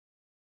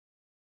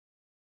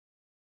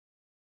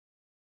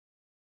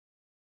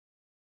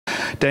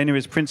Dana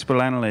is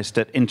Principal Analyst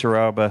at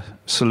Interarbor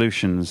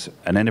Solutions,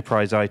 an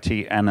enterprise IT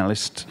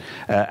analyst,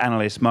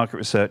 market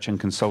research and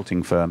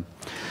consulting firm.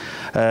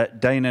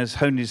 Dana's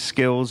honed his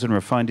skills and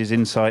refined his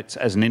insights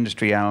as an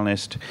industry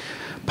analyst,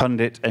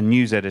 pundit and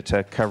news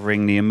editor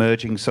covering the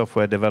emerging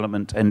software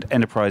development and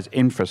enterprise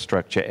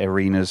infrastructure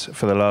arenas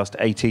for the last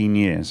 18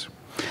 years.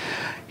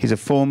 He's a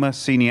former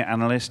senior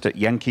analyst at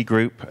Yankee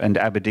Group and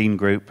Aberdeen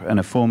Group and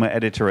a former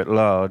editor at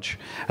Large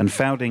and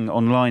founding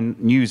online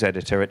news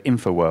editor at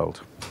InfoWorld.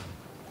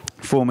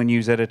 Former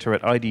news editor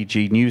at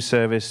IDG News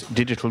Service,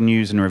 Digital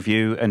News and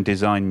Review, and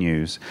Design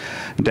News.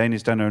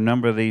 Dana's done a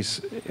number of these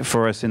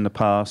for us in the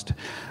past,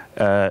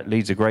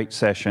 leads a great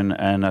session,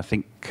 and I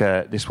think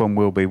this one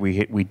will be.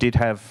 We did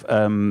have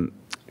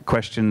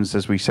questions,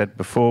 as we said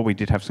before, we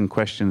did have some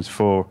questions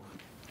for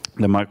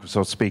the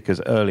Microsoft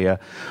speakers earlier,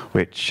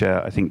 which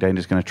I think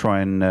Dana's going to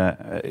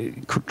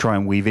try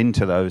and weave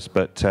into those.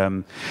 But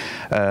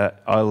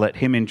I'll let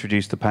him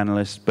introduce the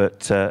panelists.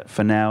 But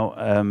for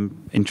now,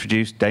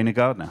 introduce Dana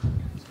Gardner.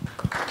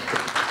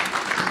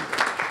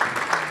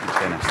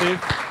 Dana. Steve,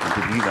 I'll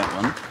give you that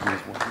one.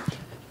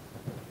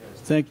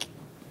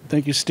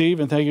 Thank you, Steve,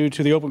 and thank you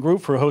to the Open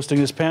Group for hosting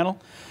this panel.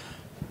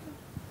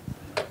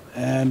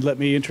 And let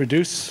me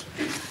introduce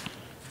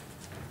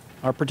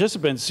our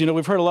participants. You know,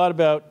 we've heard a lot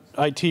about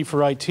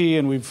IT4IT,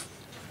 and we've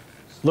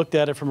looked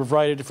at it from a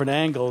variety of different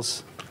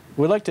angles.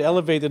 We'd like to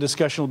elevate the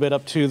discussion a little bit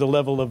up to the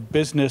level of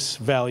business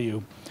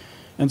value.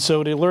 And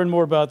so to learn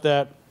more about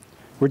that,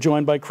 we're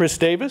joined by Chris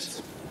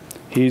Davis.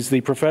 He's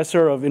the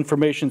professor of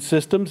information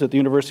systems at the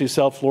University of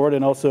South Florida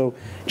and also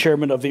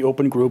chairman of the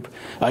Open Group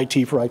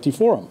IT4IT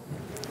Forum.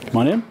 Come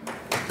on in.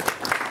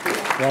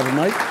 Grab a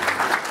mic.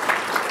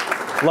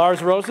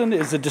 Lars Roosen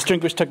is a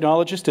distinguished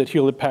technologist at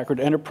Hewlett-Packard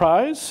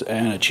Enterprise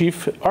and a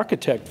chief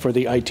architect for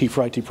the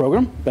IT4IT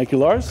program. Thank you,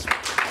 Lars.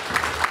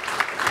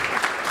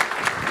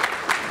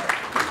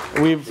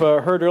 We've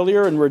heard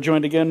earlier, and we're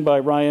joined again by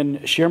Ryan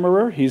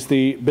Schmierer. He's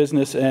the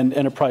business and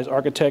enterprise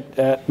architect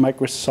at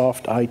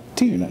Microsoft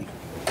IT.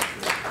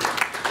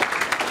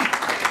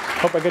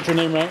 Hope I got your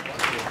name right.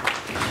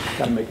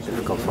 Got to make it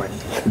difficult for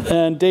you.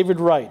 And David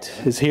Wright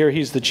is here.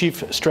 He's the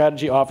chief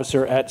strategy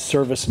officer at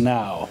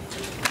ServiceNow.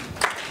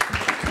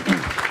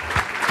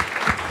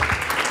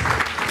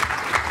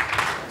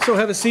 So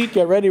have a seat,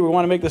 get ready. We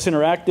want to make this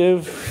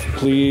interactive.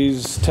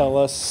 Please tell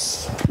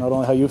us not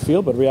only how you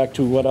feel, but react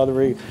to what other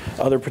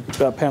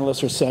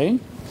panelists are saying.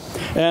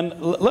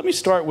 And let me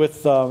start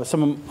with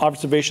some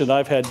observation that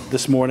I've had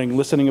this morning,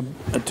 listening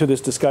to this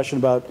discussion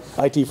about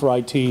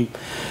IT4IT.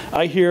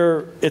 I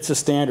hear it's a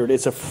standard,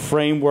 it's a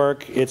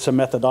framework, it's a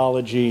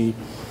methodology,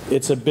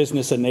 it's a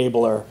business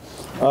enabler.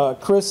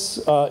 Chris,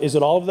 is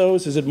it all of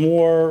those? Is it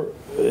more?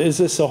 Is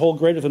this a whole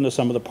greater than the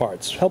sum of the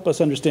parts? Help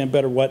us understand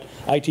better what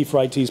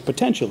IT4IT's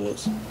potential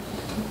is.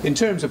 In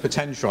terms of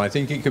potential, I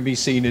think it can be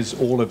seen as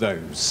all of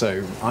those.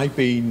 So I've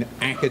been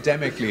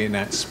academically in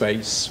that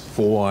space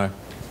for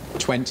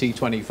 20,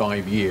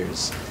 25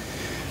 years.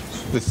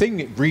 The thing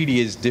that really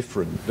is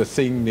different, the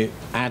thing that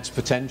adds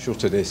potential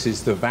to this,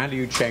 is the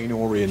value chain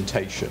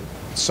orientation.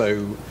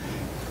 So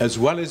as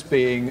well as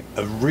being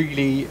a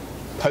really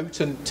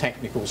potent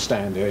technical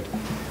standard,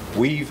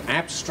 we've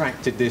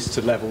abstracted this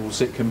to levels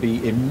that can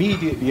be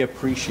immediately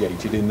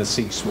appreciated in the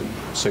C-suite.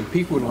 So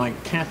people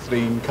like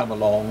Kathleen come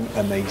along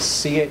and they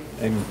see it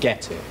and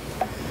get it.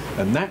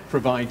 And that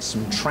provides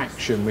some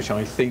traction, which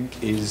I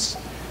think is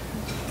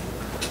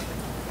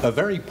a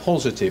very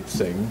positive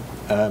thing,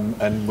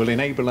 and will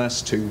enable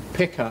us to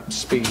pick up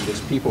speed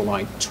as people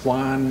like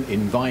Twan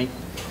invite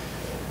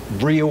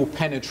real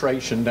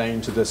penetration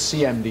down to the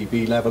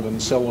CMDB level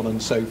and so on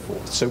and so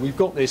forth. So we've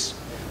got this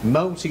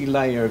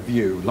multi-layer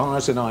view.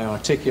 Lars and I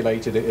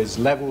articulated it as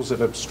levels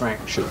of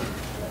abstraction,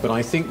 but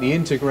I think the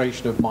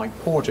integration of Mike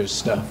Porter's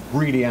stuff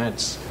really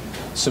adds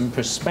some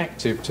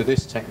perspective to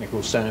this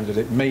technical standard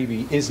that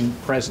maybe isn't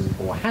present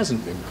or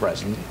hasn't been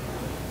present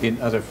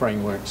in other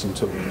frameworks and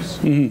tools.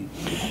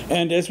 Mm-hmm.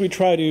 And as we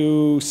try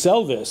to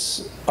sell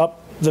this up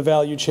the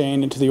value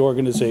chain into the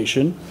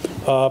organization,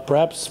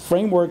 perhaps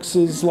frameworks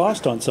is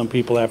lost on some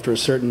people after a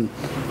certain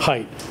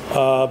height.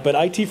 But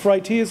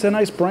IT4IT is a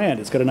nice brand.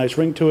 It's got a nice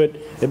ring to it.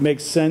 It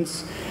makes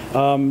sense.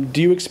 Do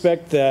you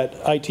expect that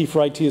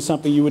IT4IT is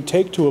something you would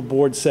take to a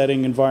board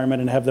setting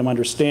environment and have them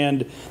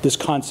understand this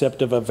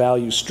concept of a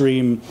value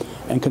stream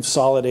and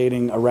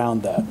consolidating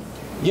around that?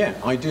 Yeah,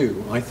 I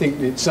do. I think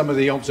that some of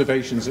the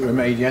observations that were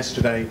made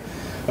yesterday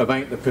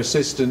about the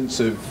persistence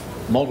of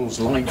models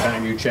like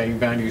value chain,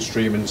 value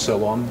stream, and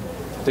so on,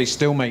 they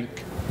still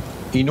make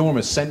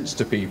enormous sense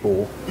to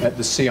people at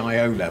the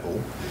CIO level.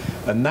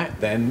 And that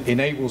then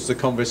enables the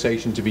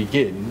conversation to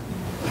begin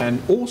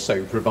and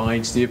also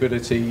provides the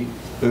ability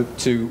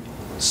to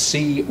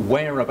see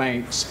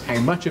whereabouts, how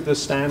much of the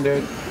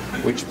standard,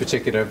 which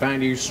particular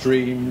value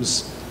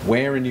streams,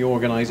 where in the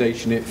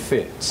organization it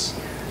fits.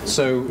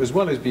 So as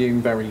well as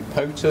being very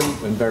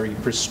potent and very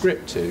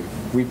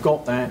prescriptive, we've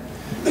got that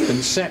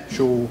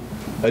conceptual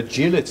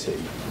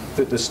agility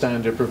that the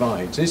standard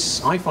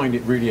provides. I find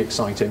it really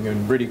exciting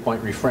and really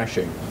quite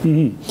refreshing.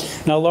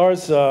 Now,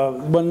 Lars,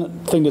 one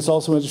thing that's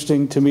also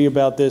interesting to me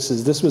about this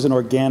is this was an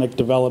organic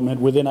development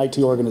within IT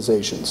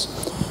organizations,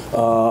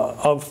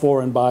 of,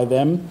 for, and by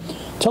them.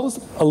 Tell us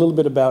a little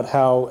bit about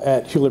how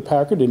at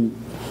Hewlett-Packard and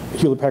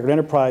Hewlett-Packard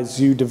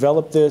Enterprise you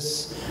developed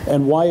this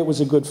and why it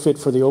was a good fit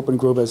for the Open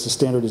Group as a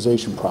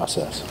standardization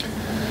process.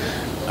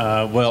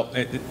 Well,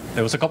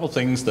 there was a couple of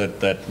things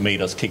that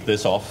made us kick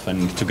this off,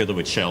 and together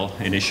with Shell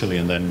initially,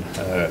 and then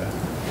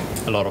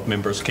a lot of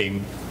members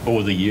came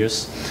over the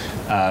years.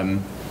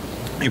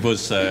 It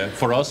was,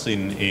 for us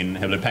in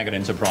Hewlett-Packard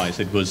Enterprise,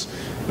 it was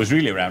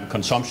really around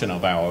consumption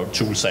of our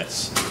tool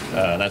sets.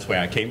 That's where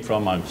I came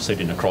from. I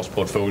sit in a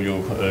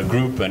cross-portfolio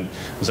group and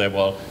said,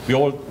 well, we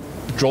all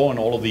draw on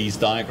all of these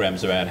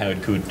diagrams about how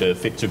it could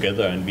fit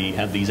together, and we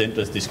had these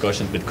endless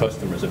discussions with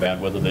customers about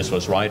whether this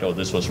was right or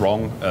this was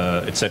wrong,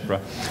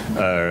 etc.,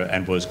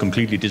 and was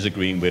completely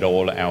disagreeing with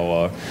all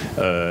our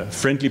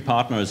friendly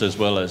partners as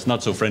well as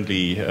not so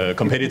friendly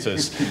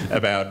competitors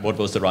about what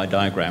was the right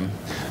diagram.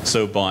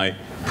 So by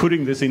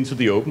putting this into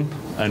the open,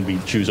 and we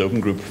choose Open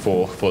Group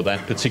for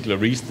that particular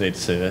reason,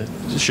 it's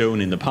shown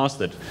in the past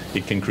that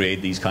it can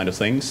create these kind of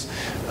things.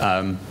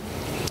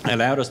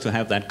 Allowed us to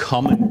have that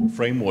common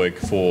framework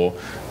for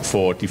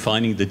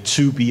defining the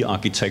to-be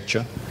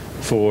architecture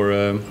for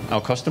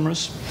our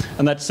customers,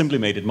 and that simply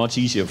made it much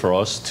easier for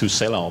us to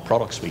sell our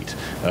product suite.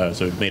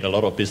 So it made a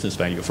lot of business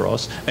value for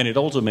us, and it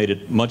also made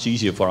it much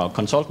easier for our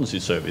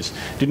consultancy service.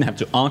 Didn't have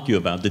to argue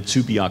about the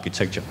to-be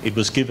architecture. It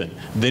was given.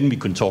 Then we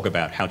could talk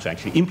about how to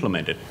actually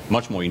implement it.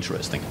 Much more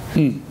interesting.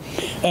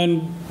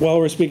 And while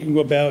we're speaking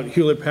about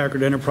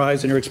Hewlett-Packard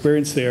Enterprise and your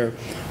experience there,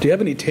 do you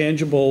have any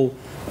tangible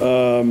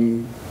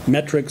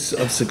metrics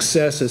of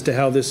success as to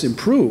how this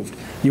improved?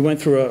 You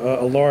went through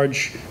a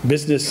large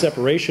business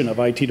separation of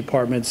IT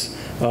departments.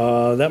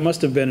 That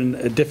must have been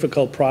a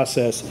difficult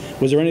process.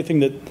 Was there anything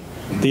that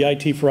the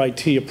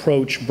IT4IT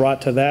approach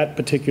brought to that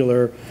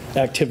particular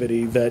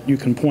activity that you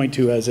can point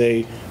to as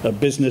a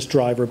business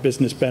driver,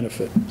 business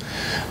benefit?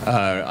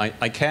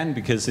 I can,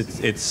 because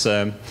it's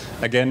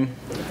again,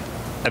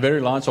 a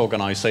very large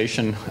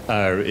organization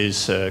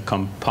is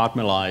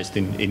compartmentalized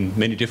in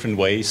many different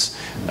ways,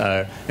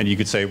 and you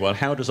could say, well,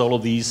 how does all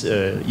of these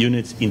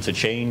units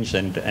interchange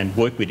and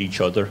work with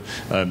each other?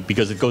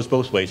 Because it goes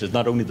both ways. It's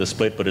not only the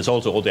split, but it's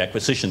also all the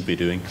acquisitions we're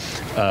doing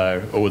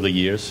over the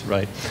years,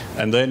 right?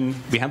 And then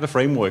we have a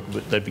framework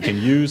that we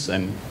can use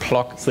and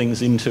plug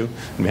things into,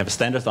 and we have a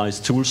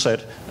standardized tool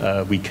set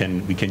we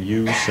can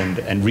use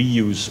and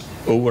reuse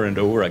over and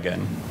over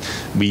again.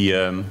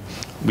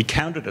 We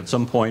counted at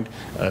some point,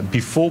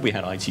 before we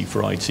had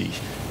IT4IT,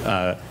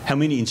 how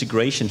many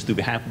integrations do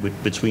we have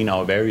between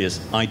our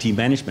various IT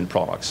management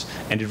products,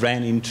 and it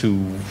ran into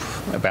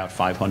about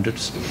 500.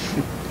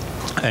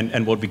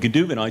 And what we could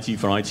do with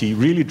IT4IT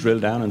really drill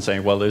down and say,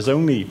 well, there's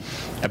only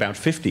about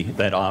 50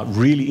 that are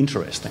really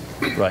interesting,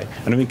 right?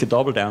 And then we could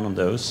double down on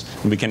those,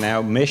 and we can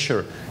now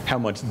measure how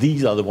much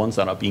these are the ones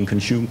that are being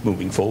consumed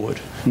moving forward,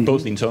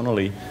 both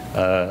internally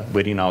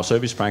within our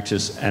service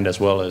practice and as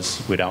well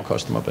as with our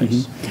customer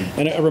base.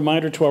 And a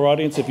reminder to our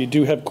audience, if you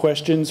do have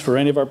questions for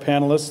any of our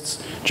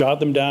panelists, jot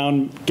them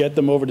down, get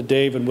them over to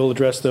Dave, and we'll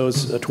address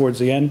those towards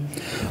the end.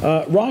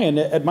 Ryan,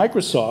 at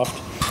Microsoft,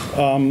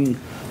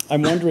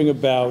 I'm wondering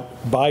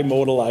about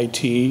bimodal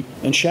IT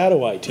and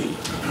shadow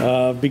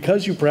IT.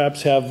 Because you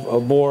perhaps have a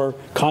more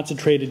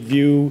concentrated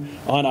view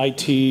on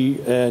IT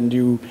and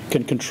you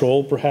can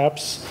control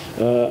perhaps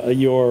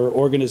your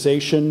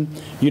organization,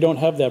 you don't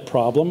have that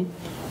problem.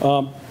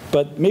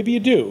 But maybe you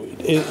do.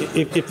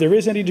 If there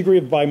is any degree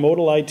of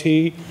bimodal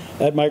IT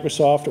at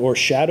Microsoft or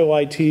shadow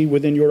IT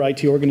within your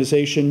IT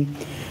organization,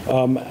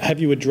 have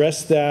you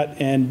addressed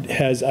that, and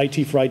has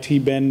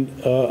IT4IT been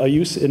a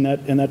use in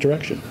that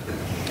direction?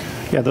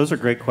 Yeah, those are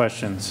great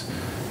questions.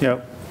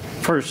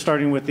 First,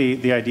 starting with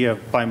the idea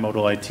of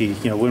bimodal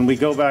IT. When we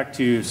go back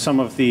to some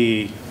of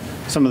the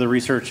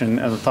research and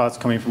the thoughts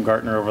coming from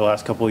Gartner over the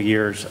last couple of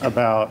years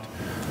about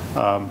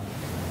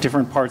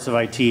different parts of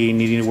IT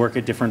needing to work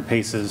at different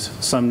paces,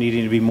 some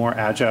needing to be more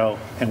agile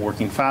and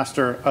working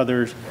faster,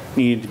 others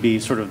needing to be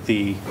sort of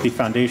the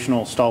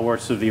foundational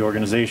stalwarts of the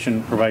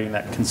organization, providing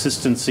that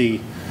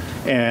consistency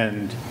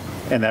and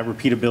that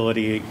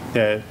repeatability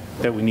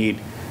that we need.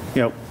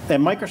 At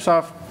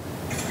Microsoft,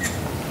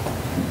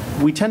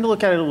 we tend to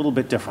look at it a little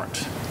bit different.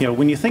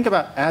 When you think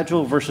about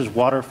agile versus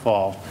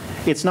waterfall,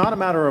 it's not a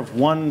matter of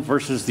one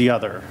versus the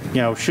other.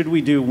 Should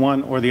we do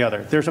one or the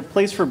other? There's a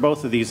place for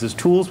both of these as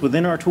tools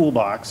within our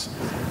toolbox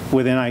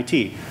within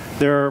IT.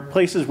 There are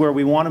places where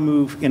we want to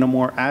move in a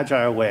more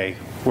agile way,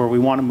 where we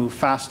want to move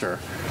faster.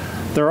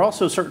 There are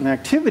also certain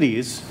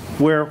activities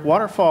where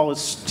waterfall is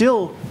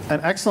still an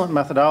excellent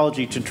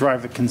methodology to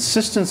drive the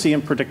consistency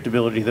and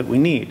predictability that we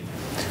need.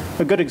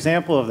 A good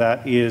example of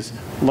that is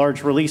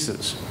large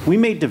releases. We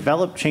may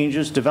develop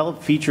changes,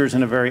 develop features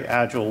in a very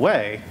agile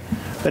way,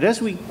 but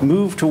as we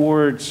move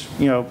towards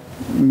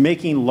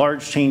making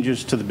large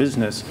changes to the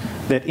business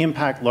that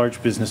impact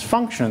large business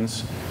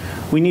functions,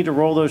 we need to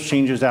roll those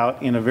changes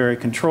out in a very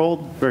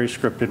controlled, very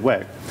scripted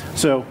way.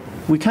 So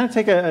we kind of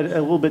take a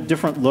little bit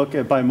different look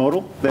at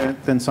bimodal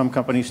than some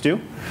companies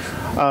do.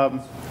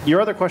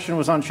 Your other question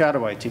was on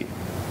shadow IT.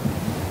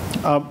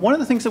 One of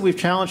the things that we've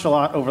challenged a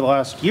lot over the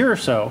last year or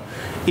so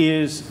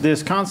is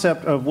this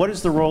concept of what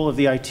is the role of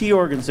the IT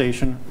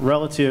organization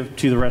relative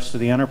to the rest of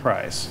the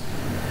enterprise.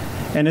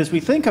 And as we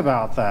think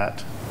about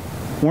that,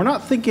 we're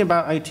not thinking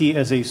about IT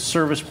as a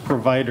service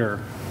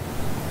provider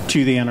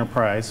to the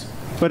enterprise,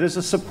 but as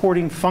a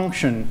supporting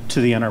function to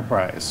the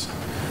enterprise.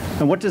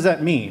 And what does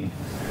that mean?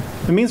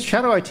 It means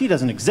shadow IT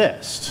doesn't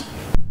exist.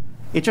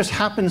 It just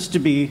happens to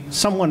be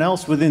someone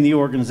else within the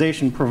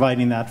organization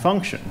providing that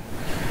function.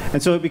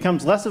 And so it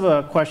becomes less of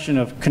a question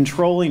of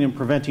controlling and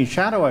preventing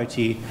shadow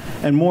IT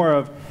and more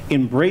of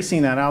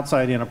embracing that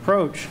outside-in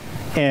approach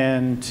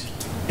and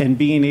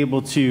being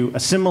able to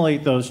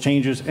assimilate those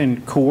changes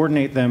and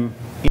coordinate them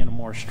in a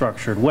more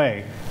structured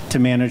way to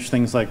manage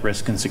things like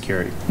risk and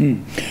security.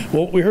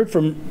 Well, we heard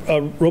from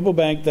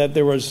Robobank that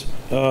there was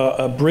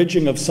a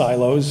bridging of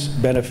silos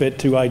benefit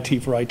to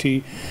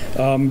IT4IT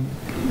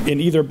in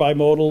either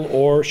bimodal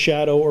or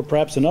shadow or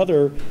perhaps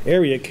another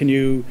area. Can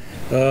you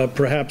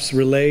perhaps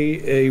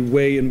relay a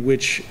way in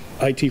which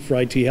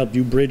IT4IT helped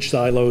you bridge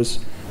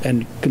silos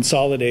and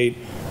consolidate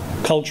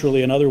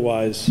culturally and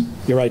otherwise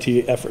your IT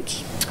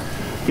efforts?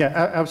 Yeah,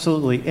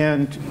 absolutely.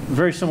 And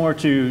very similar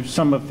to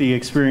some of the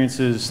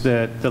experiences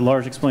that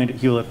Lars explained at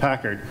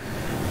Hewlett-Packard.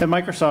 At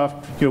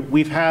Microsoft,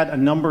 we've had a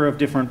number of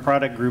different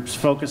product groups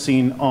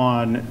focusing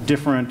on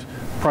different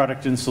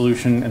product and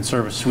solution and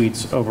service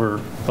suites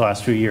over the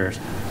last few years.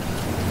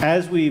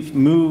 As we've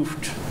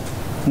moved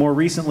more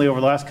recently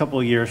over the last couple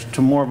of years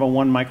to more of a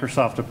one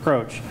Microsoft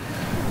approach,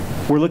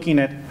 we're looking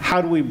at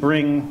how do we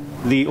bring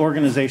the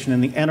organization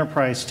and the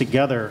enterprise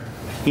together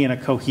in a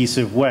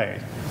cohesive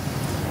way.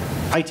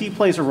 IT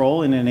plays a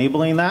role in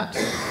enabling that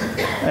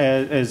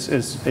as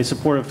a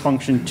supportive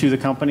function to the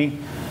company.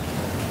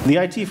 The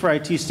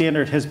IT4IT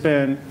standard has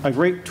been a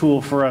great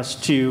tool for us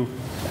to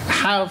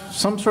have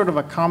some sort of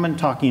a common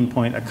talking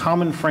point, a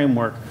common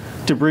framework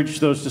to bridge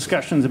those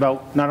discussions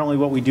about not only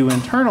what we do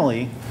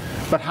internally,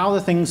 but how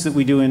the things that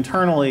we do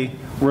internally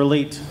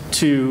relate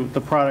to the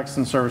products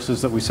and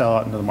services that we sell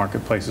out into the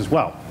marketplace as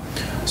well.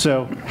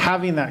 So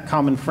having that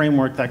common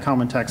framework, that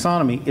common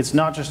taxonomy, it's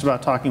not just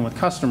about talking with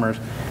customers,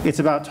 it's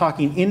about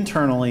talking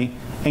internally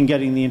and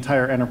getting the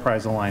entire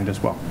enterprise aligned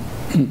as well.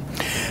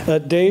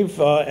 Dave,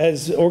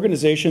 as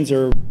organizations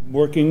are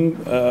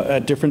working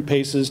at different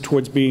paces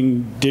towards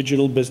being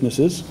digital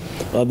businesses,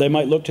 they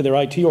might look to their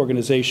IT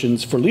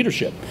organizations for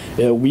leadership.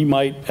 We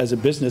might, as a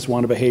business,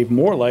 want to behave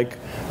more like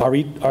our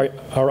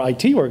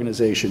IT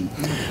organization.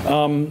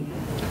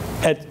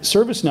 At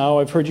ServiceNow,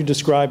 I've heard you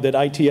describe that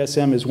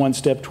ITSM is one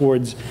step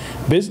towards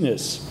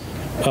business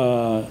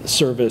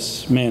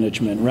service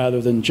management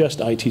rather than just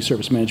IT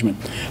service management.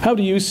 How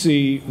do you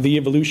see the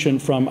evolution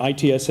from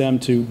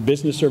ITSM to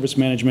business service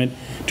management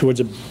towards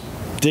a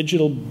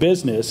digital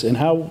business, and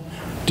how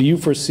do you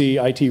foresee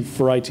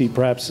IT4IT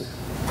perhaps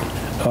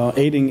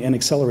aiding and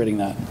accelerating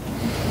that?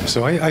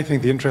 So I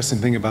think the interesting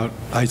thing about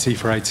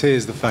IT4IT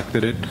is the fact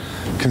that it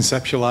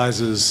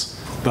conceptualizes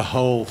the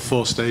whole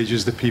 4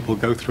 stages that people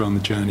go through on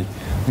the journey.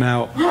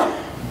 Now,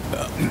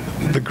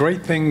 the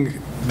great thing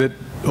that,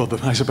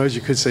 I suppose you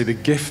could say the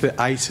gift that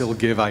ITIL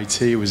give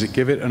IT was it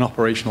give it an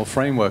operational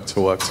framework to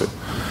work to.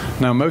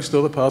 Now, most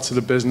other parts of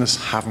the business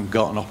haven't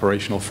got an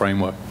operational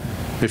framework.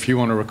 If you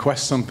want to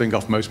request something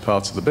off most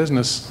parts of the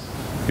business,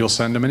 you'll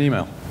send them an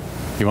email.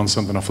 You want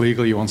something off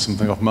legal, you want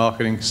something off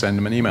marketing, send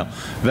them an email.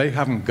 They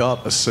haven't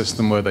got a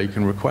system where they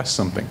can request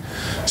something.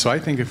 So I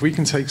think if we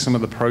can take some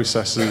of the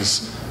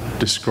processes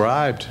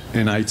described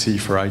in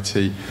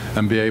IT4IT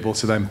and be able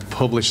to then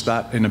publish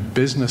that in a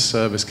business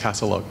service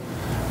catalog,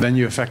 then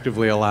you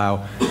effectively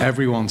allow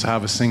everyone to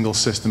have a single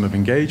system of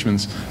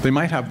engagements. They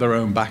might have their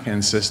own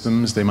back-end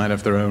systems, they might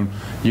have their own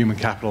human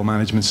capital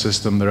management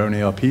system, their own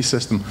ERP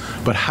system,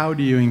 but how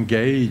do you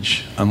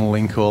engage and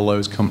link all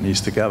those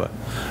companies together?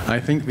 I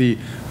think the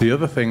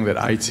other thing that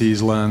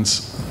IT's learned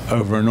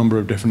over a number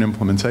of different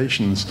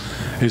implementations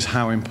is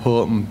how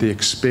important the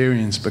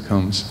experience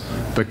becomes,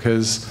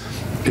 because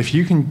if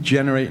you can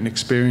generate an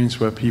experience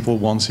where people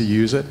want to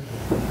use it,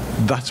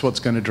 that's what's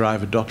going to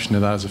drive adoption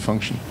of that as a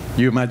function.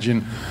 You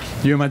imagine,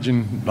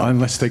 and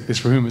let's take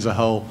this room as a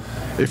whole,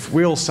 if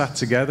we all sat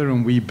together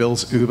and we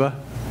built Uber,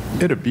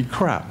 it'd be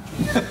crap.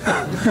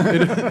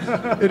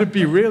 It'd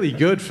be really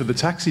good for the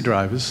taxi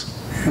drivers,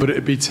 but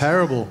it'd be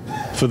terrible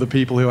for the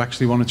people who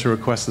actually wanted to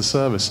request the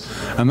service.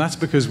 And that's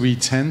because we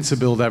tend to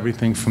build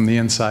everything from the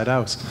inside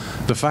out.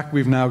 The fact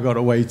we've now got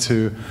a way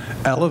to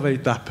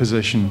elevate that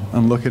position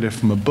and look at it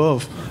from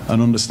above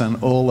and understand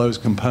all those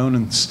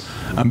components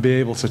and be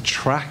able to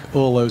track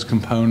all those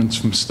components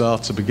from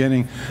start to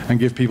beginning and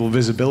give people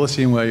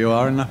visibility in where you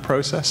are in that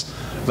process,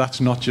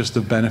 that's not just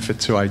a benefit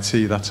to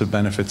IT, that's a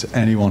benefit to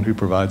anyone who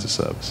provides a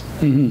service.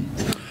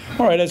 Mm-hmm.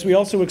 All right, as we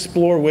also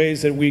explore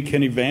ways that we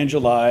can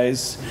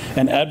evangelize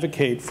and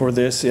advocate for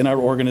this in our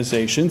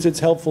organizations, it's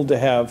helpful to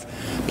have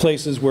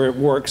places where it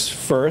works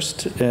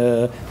first,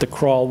 the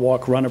crawl,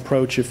 walk, run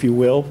approach, if you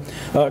will.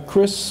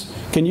 Chris,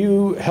 can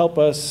you help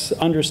us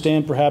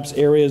understand perhaps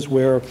areas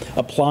where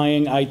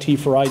applying IT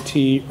for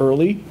IT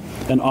early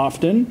and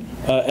often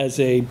as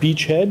a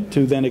beachhead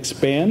to then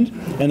expand,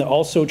 and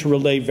also to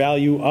relay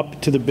value up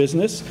to the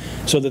business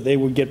so that they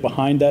would get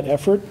behind that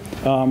effort?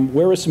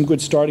 Where are some good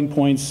starting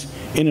points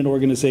in an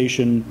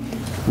organization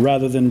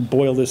rather than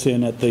boil this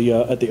in at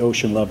the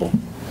ocean level?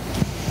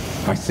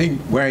 I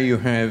think where you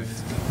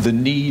have the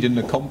need and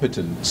the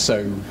competence.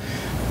 So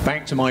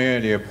back to my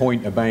earlier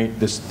point about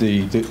this,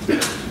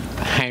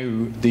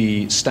 how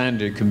the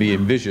standard can be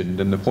envisioned,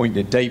 and the point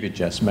that David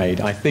just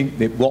made, I think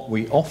that what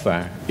we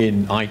offer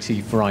in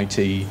IT for IT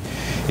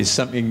is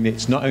something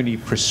that's not only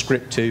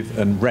prescriptive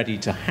and ready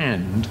to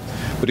hand,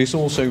 but it's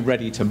also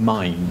ready to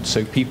mind,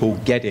 so people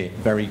get it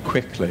very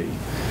quickly.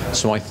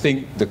 So I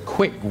think the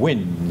quick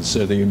wins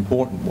are the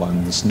important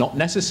ones, not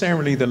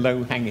necessarily the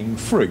low-hanging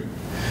fruit,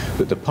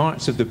 but the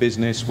parts of the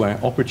business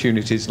where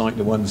opportunities like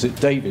the ones that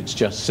David's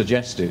just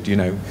suggested, you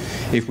know,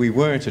 if we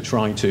were to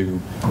try to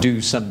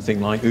do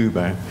something like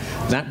Uber,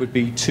 that would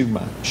be too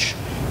much.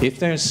 If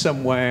there's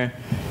somewhere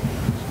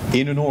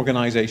in an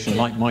organization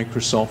like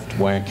Microsoft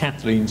where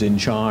Kathleen's in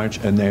charge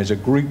and there's a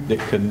group that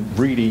can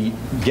really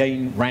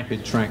gain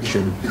rapid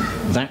traction,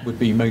 that would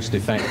be most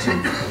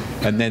effective.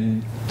 And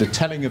then the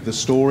telling of the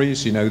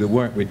stories, you know, the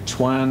work with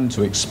Twan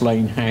to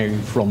explain how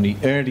from the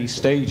early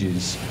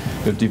stages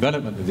of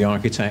development of the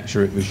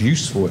architecture it was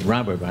useful at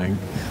Rabobank,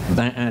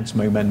 that adds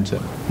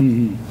momentum.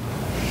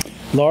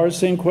 Mm-hmm. Lars,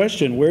 same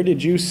question. Where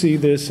did you see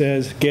this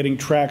as getting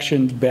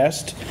traction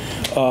best?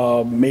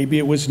 Maybe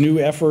it was new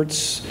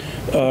efforts,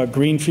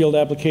 greenfield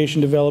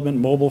application development,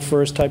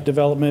 mobile-first type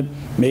development.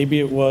 Maybe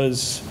it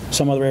was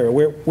some other area.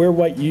 Where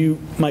might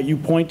you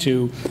point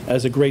to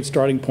as a great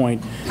starting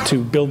point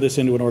to build this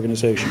into an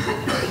organization?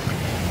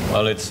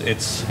 Well,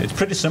 it's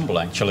pretty simple,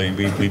 actually.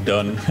 We've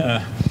done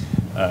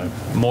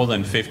more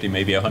than 50,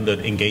 maybe 100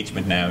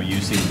 engagement now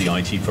using the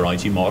IT for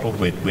IT model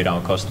with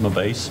our customer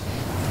base.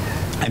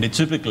 And it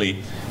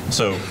typically,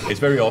 so it's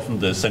very often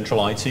the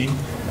central IT.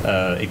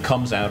 It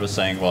comes out as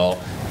saying,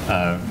 well,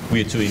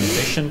 we are too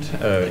inefficient.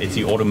 It's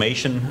the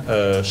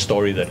automation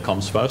story that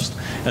comes first.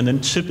 And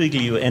then typically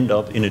you end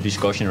up in a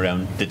discussion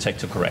around detect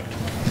to correct.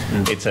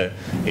 It's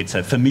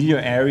a familiar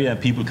area.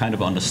 People kind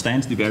of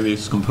understand the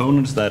various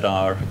components that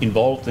are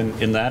involved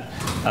in that.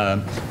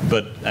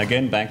 But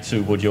again, back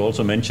to what you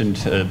also mentioned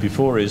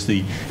before, is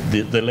the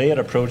layered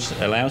approach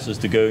allows us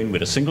to go in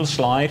with a single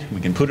slide.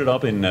 We can put it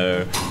up in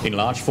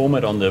large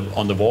format on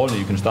the wall, and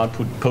you can start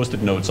put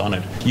post-it notes on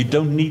it. You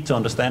don't need to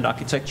understand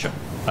architecture.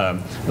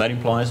 That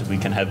implies that we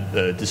can have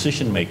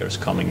decision makers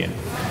coming in.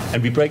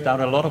 And we break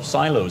down a lot of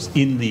silos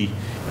in the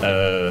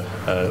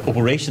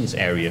operations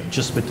area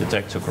just with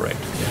detect to correct.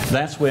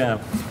 That's where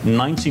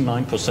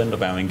 99%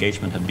 of our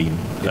engagement have been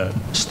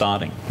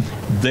starting.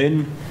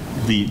 Then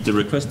the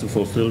request to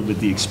fulfill with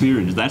the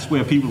experience, that's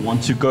where people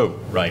want to go,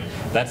 right?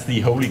 That's the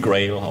holy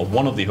grail, or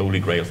one of the holy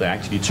grails. There are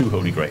actually two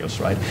holy grails,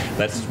 right?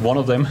 That's one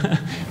of them.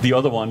 The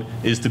other one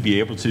is to be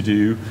able to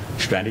do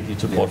strategy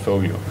to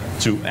portfolio,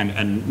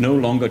 and no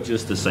longer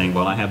just as saying,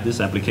 well, I have this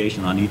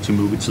application, I need to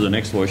move it to the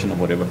next version or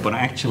whatever, but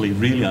actually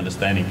really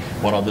understanding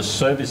what are the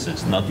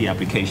services, not the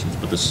applications,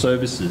 but the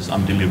services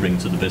I'm delivering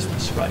to the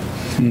business, right?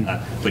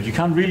 But you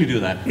can't really do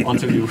that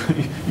until you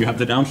have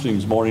the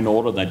downstreams more in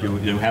order, that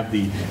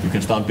you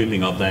can start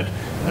building up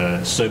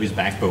that service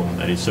backbone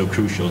that is so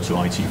crucial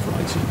to IT for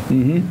IT.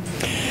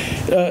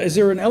 Mm-hmm. Is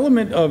there an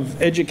element of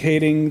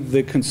educating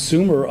the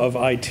consumer of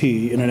IT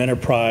in an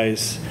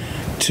enterprise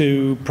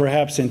to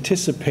perhaps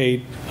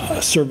anticipate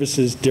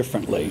services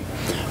differently?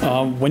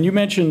 When you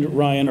mentioned,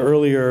 Ryan,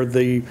 earlier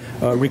the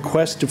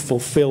request to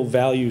fulfill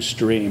value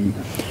stream,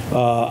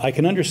 I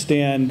can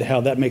understand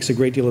how that makes a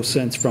great deal of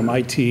sense from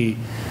IT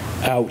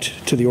out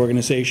to the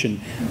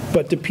organization.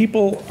 But do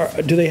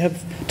they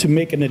have to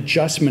make an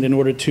adjustment in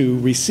order to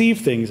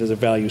receive things as a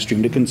value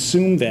stream, to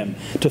consume them,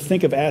 to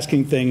think of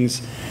asking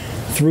things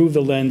through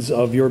the lens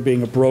of your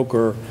being a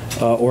broker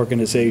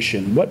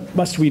organization? What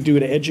must we do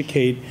to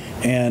educate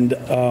and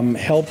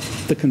help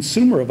the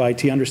consumer of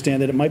IT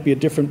understand that it might be a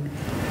different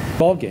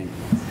ballgame?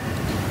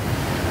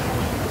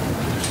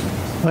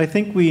 I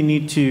think we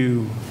need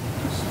to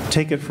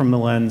take it from the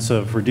lens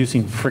of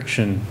reducing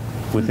friction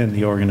within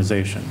the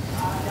organization.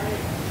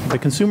 The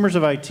consumers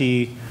of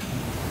IT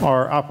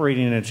are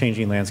operating in a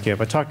changing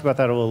landscape. I talked about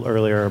that a little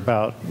earlier,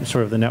 about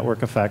sort of the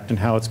network effect and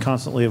how it's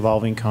constantly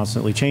evolving,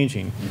 constantly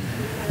changing.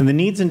 And the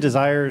needs and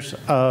desires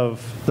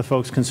of the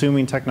folks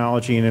consuming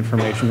technology and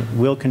information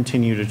will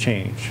continue to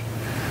change.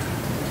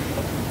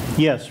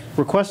 Yes,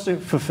 request to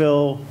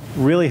fulfill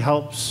really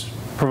helps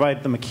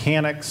provide the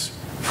mechanics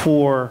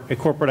for a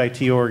corporate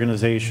IT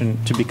organization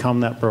to become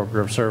that broker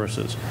of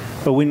services.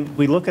 But when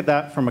we look at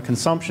that from a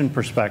consumption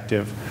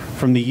perspective,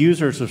 from the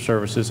users of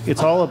services,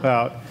 it's all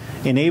about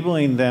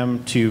enabling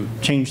them to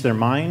change their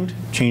mind,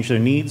 change their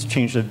needs,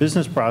 change their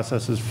business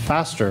processes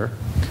faster,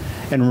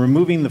 and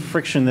removing the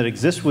friction that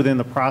exists within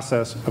the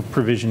process of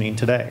provisioning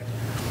today.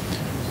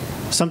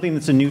 Something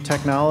that's a new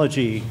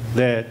technology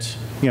that,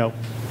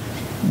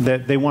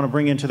 that they want to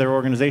bring into their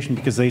organization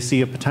because they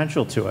see a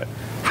potential to it.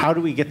 How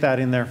do we get that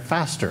in there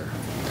faster?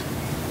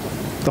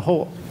 The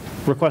whole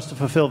request to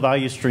fulfill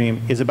value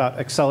stream is about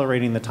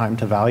accelerating the time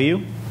to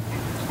value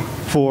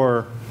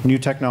for new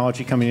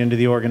technology coming into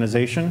the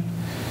organization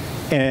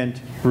and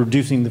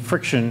reducing the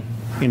friction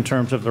in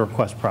terms of the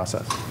request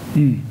process.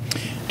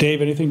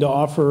 Dave, anything to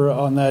offer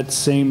on that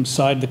same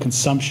side, the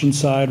consumption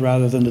side,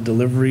 rather than the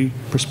delivery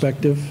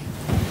perspective?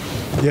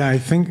 Yeah, I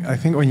think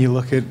when you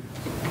look at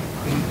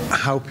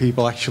how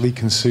people actually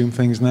consume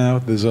things now,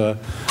 there's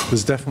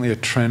definitely a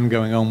trend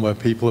going on where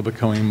people are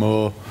becoming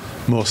more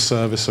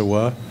service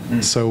aware.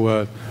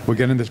 So we're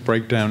getting this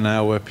breakdown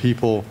now where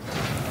people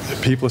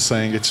are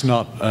saying it's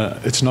not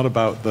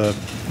about the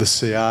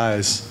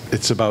CIs,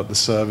 it's about the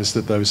service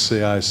that those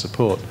CIs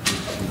support,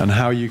 and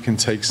how you can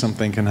take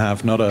something and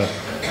have not a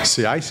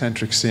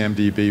CI-centric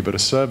CMDB but a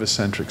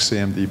service-centric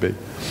CMDB.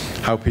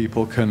 How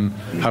people can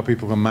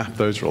map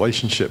those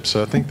relationships.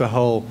 So I think the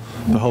whole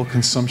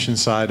consumption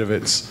side of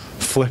it's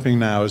flipping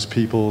now as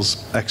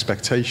people's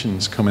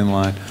expectations come in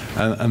line.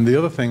 And the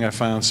other thing I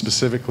found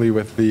specifically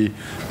with the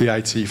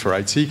IT for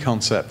IT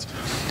concept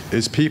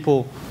is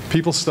people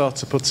start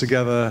to put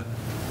together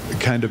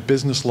kind of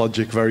business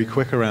logic very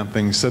quick around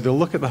things. So they'll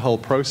look at the whole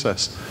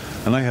process.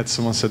 And I had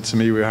someone said to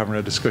me, we were having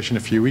a discussion a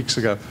few weeks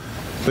ago,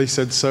 they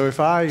said, so if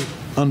I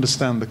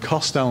understand the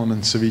cost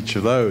elements of each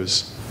of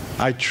those,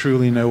 I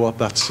truly know what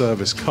that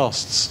service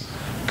costs.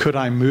 Could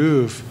I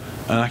move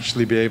and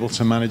actually be able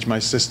to manage my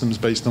systems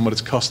based on what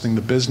it's costing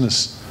the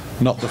business,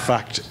 not the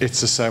fact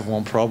it's a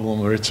 7-1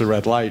 problem or it's a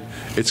red light.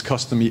 It's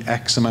costing me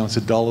X amount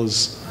of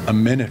dollars a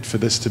minute for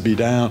this to be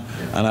down,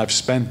 and I've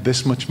spent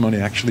this much money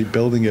actually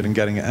building it and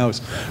getting it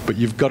out. But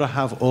you've got to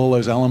have all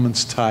those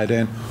elements tied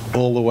in,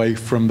 all the way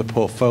from the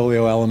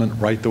portfolio element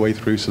right the way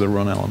through to the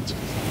run element.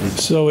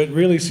 So it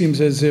really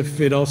seems as if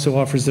it also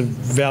offers the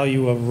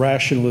value of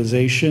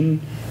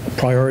rationalization,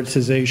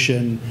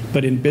 prioritization,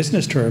 but in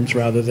business terms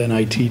rather than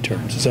IT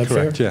terms. Is that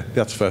correct? fair? Yeah,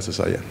 that's fair to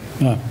say,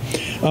 yeah.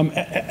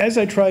 As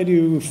I try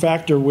to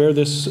factor where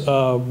this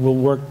will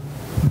work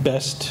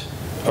best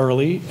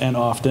early and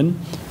often,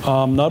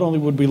 not only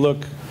would we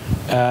look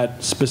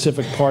at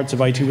specific parts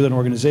of IT within an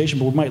organization,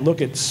 but we might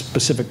look at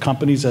specific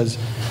companies as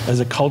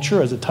a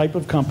culture, as a type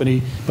of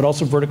company, but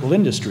also vertical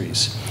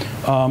industries.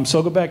 So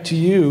I'll go back to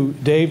you,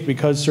 Dave,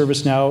 because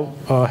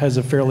ServiceNow has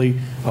a fairly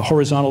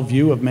horizontal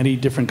view of many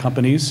different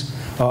companies.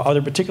 Are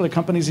there particular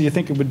companies that you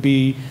think it would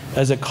be,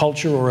 as a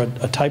culture or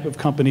a type of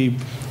company,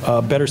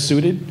 better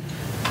suited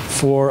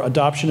for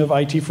adoption of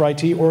IT for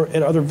IT, or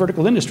at other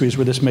vertical industries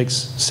where this makes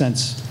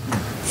sense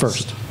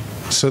first?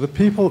 So the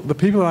people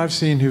that I've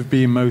seen who've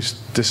been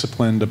most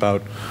disciplined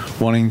about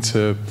wanting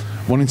to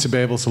be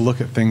able to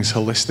look at things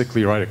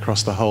holistically right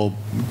across the whole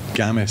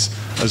gamut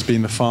has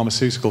been the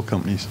pharmaceutical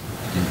companies.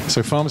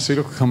 So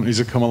pharmaceutical companies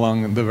have come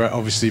along, and they're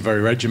obviously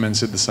very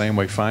regimented the same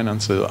way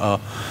finance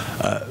are.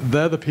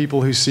 They're the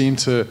people who seem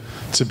to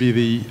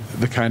be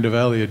the kind of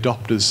early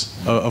adopters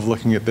of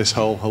looking at this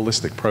whole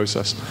holistic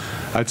process.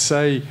 I'd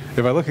say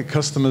if I look at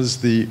customers,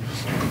 the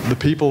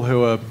people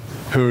who are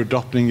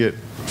adopting it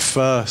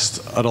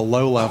first at a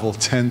low level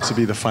tend to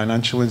be the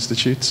financial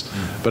institutes,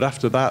 but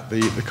after that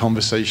the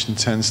conversation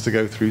tends to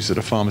go through to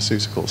the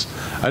pharmaceuticals.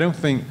 I don't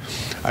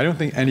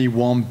think any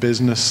one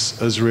business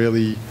has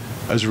really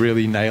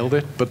nailed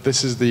it, but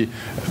this is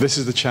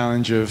the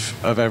challenge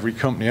of every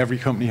company. Every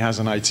company has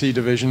an IT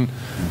division,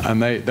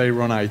 and they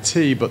run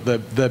IT, but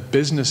their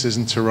business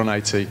isn't to run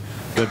IT.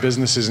 Their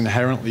business is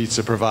inherently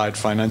to provide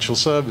financial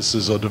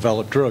services or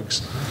develop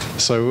drugs.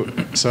 So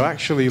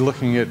actually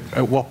looking at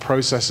what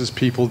processes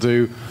people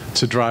do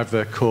to drive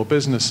their core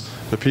business,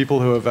 the people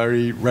who are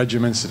very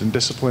regimented and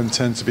disciplined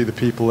tend to be the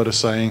people that are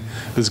saying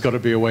there's got to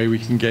be a way we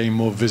can gain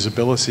more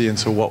visibility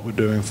into what we're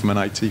doing from an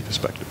IT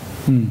perspective.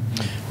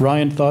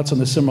 Ryan, thoughts on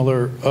the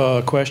similar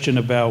question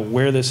about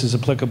where this is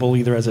applicable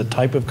either as a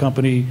type of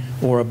company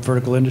or a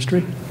vertical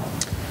industry?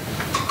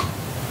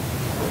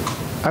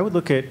 I would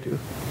look at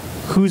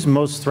who's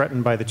most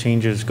threatened by the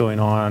changes going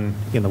on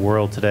in the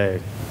world today.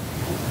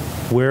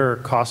 Where are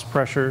cost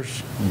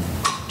pressures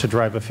to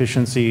drive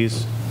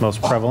efficiencies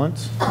most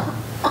prevalent?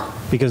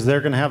 Because they're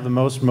going to have the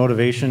most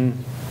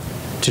motivation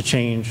to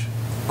change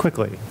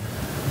quickly.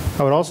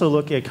 I would also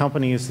look at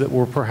companies that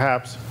were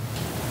perhaps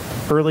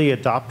early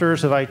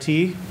adopters of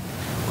IT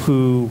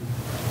who,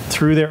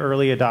 through their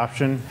early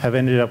adoption, have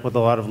ended up with a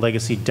lot of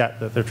legacy debt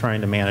that they're trying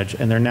to manage,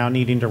 and they're now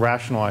needing to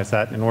rationalize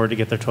that in order to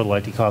get their total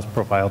IT cost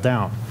profile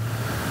down.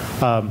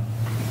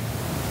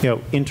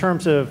 In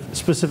terms of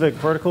specific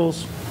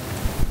verticals,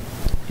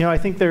 I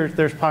think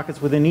there's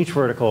pockets within each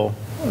vertical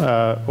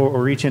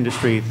or each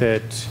industry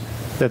that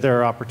there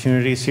are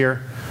opportunities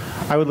here.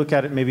 I would look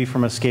at it maybe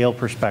from a scale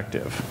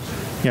perspective.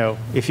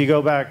 If you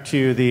go back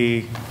to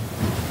the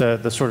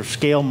sort of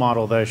scale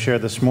model that I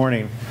shared this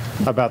morning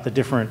about the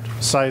different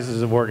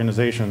sizes of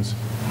organizations,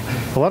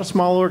 a lot of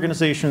small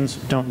organizations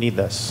don't need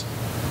this.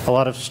 A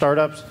lot of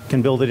startups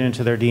can build it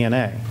into their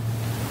DNA.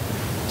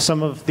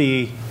 Some of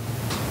the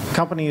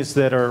companies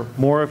that are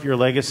more of your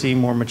legacy,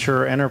 more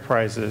mature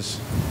enterprises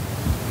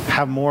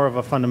have more of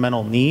a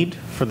fundamental need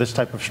for this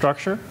type of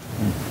structure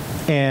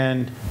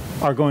and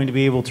are going to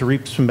be able to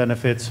reap some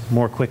benefits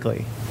more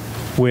quickly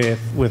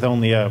with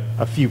only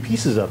a few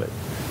pieces of it.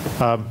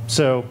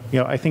 So,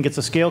 I think it's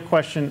a scale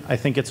question. I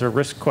think it's a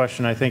risk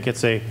question. I think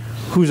it's a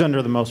who's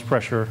under the most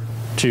pressure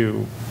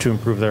to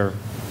improve their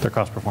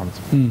cost performance.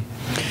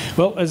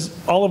 Well, as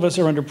all of us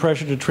are under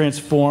pressure to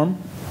transform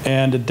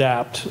and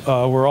adapt,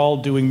 we're all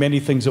doing many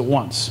things at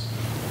once.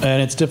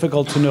 And it's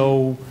difficult to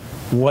know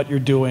what you're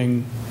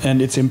doing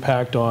and its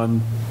impact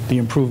on the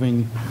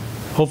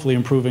hopefully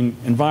improving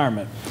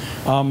environment.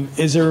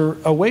 Is there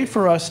a way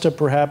for us to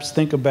perhaps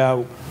think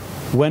about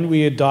when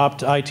we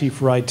adopt IT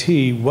for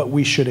IT, what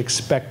we should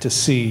expect to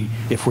see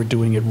if we're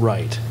doing it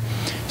right?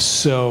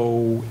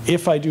 So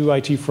if I do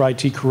IT for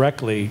IT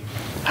correctly,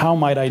 how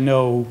might I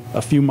know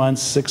a few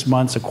months, 6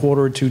 months, a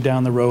quarter or two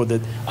down the road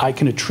that I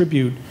can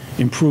attribute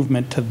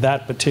improvement to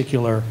that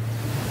particular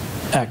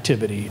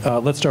activity?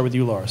 Let's start with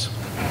you, Lars.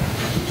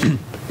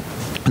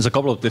 There's a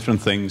couple of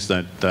different things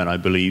that I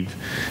believe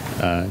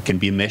can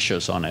be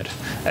measures on it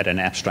at an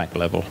abstract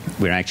level.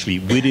 We're actually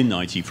within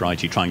IT for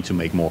IT trying to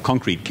make more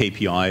concrete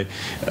KPI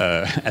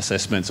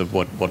assessments of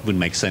what would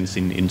make sense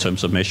in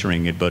terms of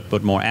measuring it.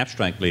 But more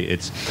abstractly,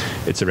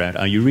 it's around,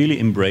 are you really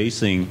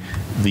embracing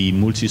the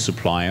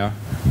multi-supplier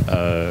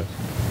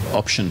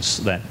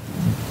options that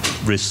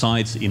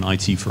resides in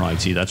IT for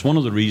IT? That's one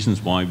of the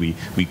reasons why we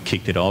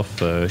kicked it off.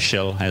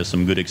 Shell has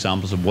some good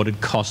examples of what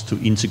it costs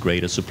to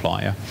integrate a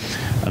supplier,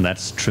 and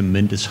that's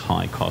tremendous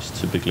high cost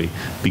typically,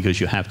 because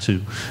you have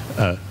to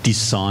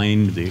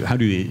design how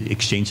do you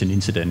exchange an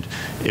incident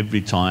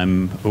every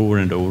time over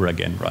and over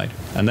again, right?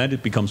 And then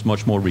it becomes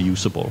much more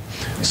reusable.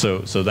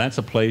 So that's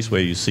a place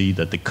where you see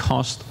that the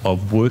cost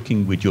of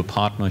working with your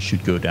partner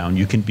should go down.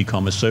 You can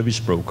become a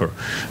service broker.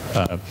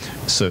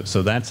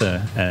 So that's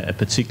a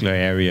particular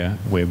area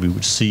where we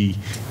would see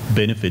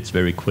benefits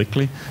very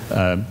quickly.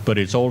 But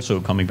it's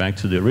also coming back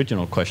to the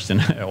original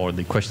question or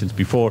the questions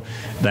before.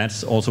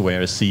 That's also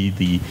where I see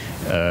the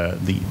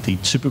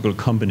typical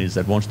companies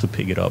that wants to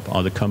pick it up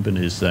are the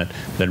companies that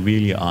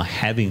really are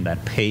having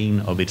that pain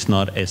of it's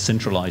not a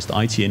centralized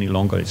IT any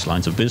longer. It's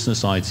lines of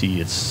business IT.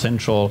 It's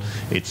central.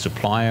 It's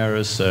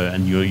suppliers,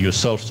 and you're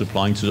yourself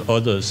supplying to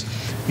others.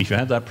 If you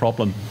have that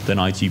problem, then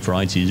IT for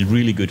IT is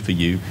really good for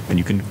you, and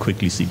you can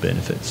quickly see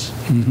benefits.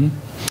 Mm-hmm.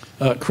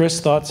 Chris,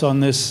 thoughts on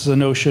this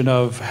notion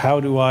of how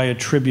do I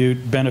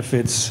attribute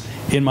benefits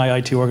in my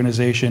IT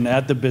organization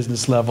at the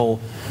business level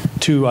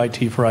to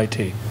IT for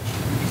IT?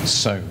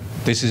 So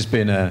this has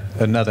been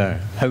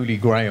another holy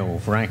grail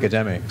for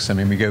academics. I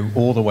mean, we go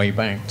all the way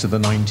back to the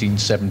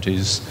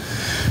 1970s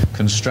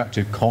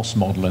constructive cost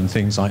model and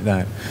things like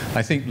that.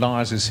 I think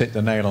Lars has hit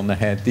the nail on the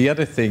head. The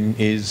other thing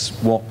is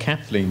what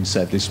Kathleen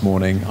said this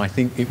morning. I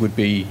think it would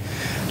be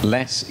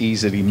less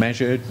easily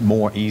measured,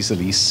 more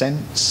easily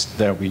sensed.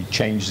 There'll be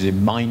changes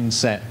in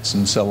mindsets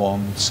and so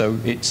on. So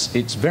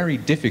it's very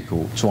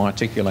difficult to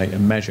articulate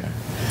and measure.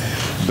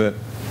 But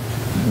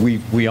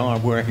we are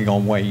working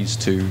on ways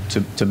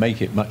to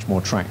make it much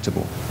more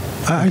tractable.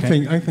 I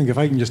think if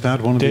I can just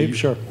add one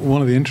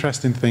of the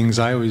interesting things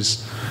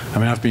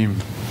I've been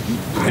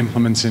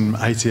implementing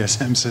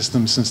ITSM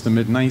systems since the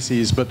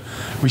mid-90s, but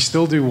we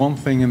still do one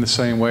thing in the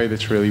same way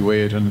that's really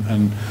weird,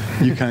 and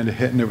you kind of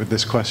hitting it with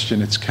this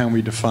question, it's can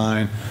we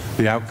define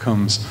the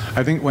outcomes?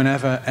 I think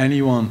whenever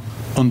anyone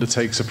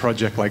undertakes a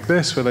project like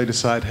this where they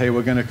decide, hey,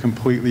 we're going to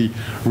completely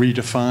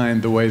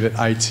redefine the way that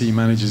IT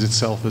manages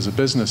itself as a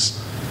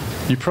business,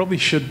 you probably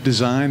should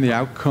design the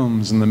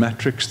outcomes and the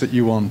metrics that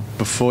you want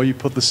before you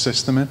put the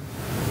system in.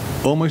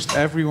 Almost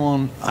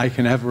everyone I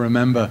can ever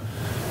remember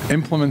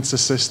implements a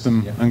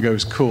system and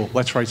goes, cool,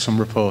 let's write some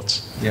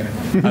reports.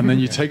 And then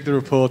you take the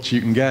reports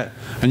you can get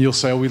and you'll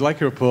say, oh, we'd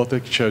like a report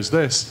that shows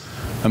this.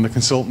 And the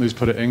consultant who's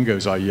put it in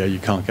goes, oh yeah, you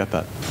can't get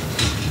that.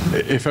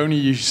 If only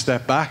you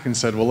step back and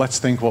said, well, let's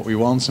think what we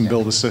want and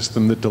build a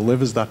system that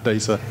delivers that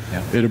data,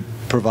 it'd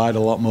provide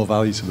a lot more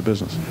value to the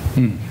business.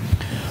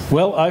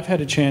 Well, I've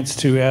had a chance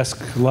to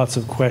ask lots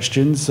of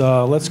questions.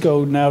 Let's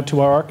go now to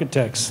our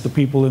architects, the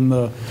people in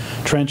the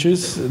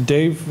trenches.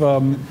 Dave,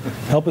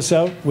 help us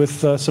out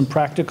with some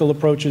practical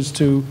approaches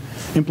to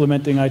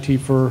implementing IT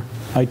for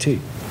IT.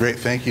 Great,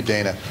 thank you,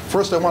 Dana.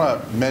 First, I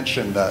want to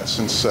mention,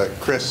 since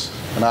Chris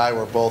and I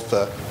were both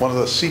one of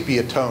those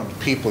sepia-toned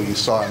people you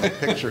saw in the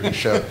picture he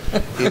showed,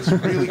 it's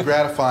really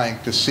gratifying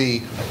to see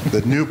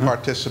the new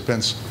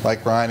participants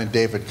like Ryan and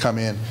David come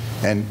in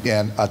and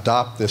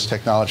adopt this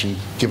technology and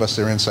give us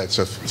their insights.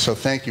 So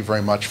thank you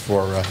very much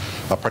for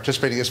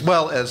participating, as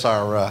well as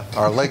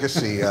our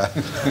legacy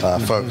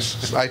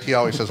folks. IT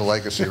always has a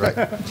legacy, right?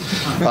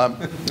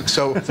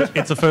 So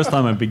it's the first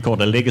time I've been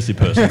called a legacy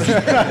person.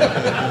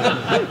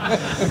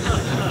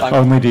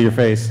 Only to your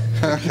face.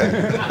 Okay.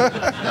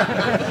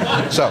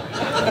 So,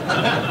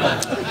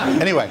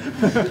 anyway,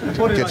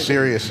 get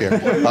serious here.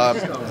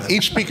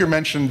 Each speaker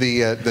mentioned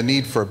the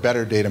need for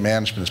better data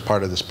management as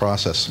part of this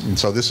process. And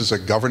so this is a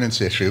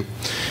governance issue.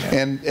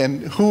 And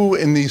who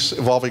in these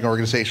evolving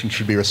organizations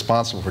should be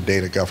responsible for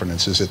data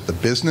governance? Is it the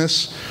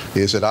business?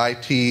 Is it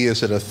IT?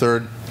 Is it a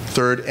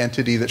third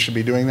entity that should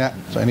be doing that?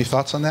 So any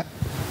thoughts on that?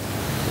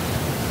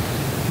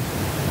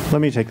 Let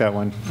me take that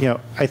one.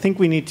 I think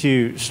we need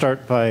to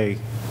start by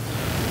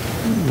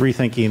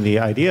rethinking the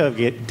idea of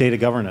data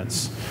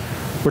governance.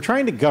 We're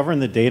trying to govern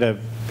the data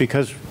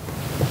because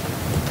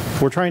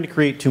we're trying to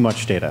create too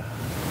much data.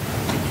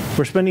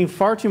 We're spending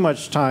far too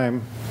much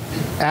time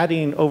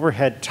adding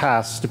overhead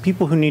tasks to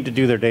people who need to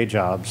do their day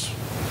jobs,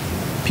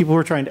 people who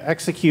are trying to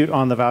execute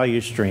on the value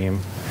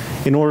stream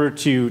in order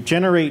to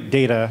generate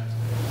data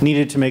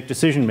needed to make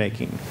decision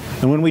making.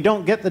 And when we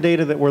don't get the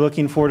data that we're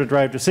looking for to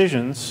drive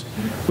decisions,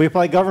 we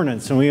apply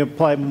governance and we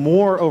apply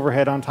more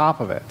overhead on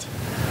top of it.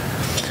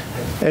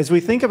 As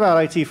we think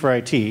about IT for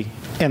IT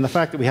and the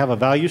fact that we have a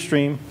value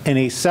stream and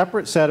a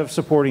separate set of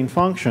supporting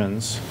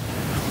functions,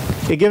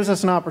 it gives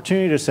us an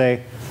opportunity to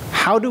say,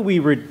 how do we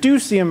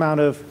reduce the amount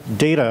of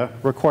data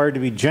required to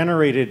be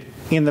generated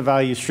in the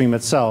value stream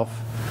itself?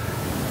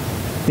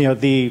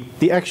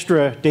 The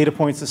extra data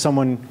points that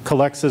someone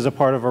collects as a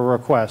part of a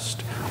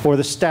request, or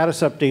the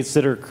status updates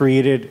that are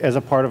created as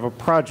a part of a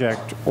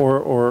project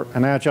or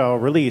an agile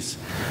release.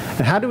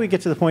 And how do we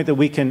get to the point that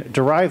we can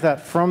derive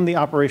that from the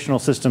operational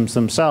systems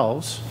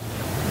themselves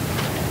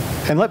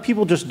and let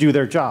people just do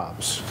their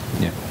jobs?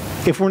 Yeah.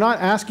 If we're not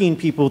asking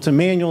people to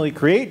manually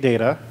create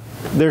data,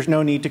 there's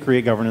no need to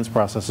create governance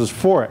processes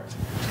for it.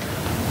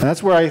 And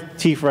that's where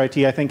IT for IT,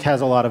 I think,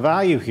 has a lot of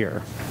value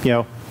here.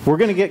 We're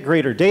going to get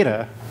greater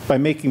data by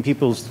making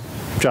people's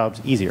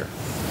jobs easier.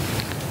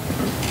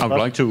 I would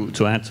like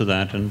to add to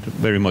that, and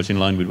very much in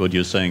line with what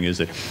you're saying, is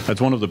that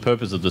that's one of the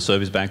purposes of the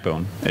service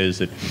backbone, is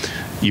that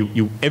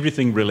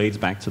everything relates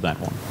back to that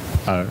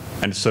one.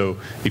 And so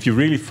if you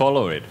really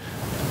follow it,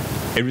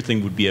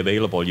 everything would be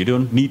available. You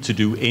don't need to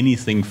do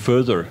anything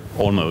further,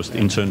 almost,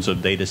 in terms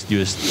of data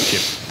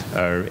stewardship.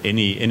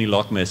 Any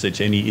log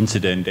message, any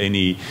incident,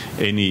 any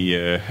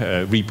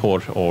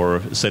report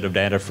or set of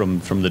data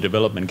from the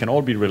development can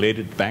all be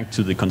related back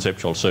to the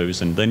conceptual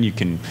service, and then you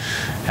can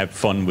have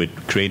fun with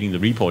creating the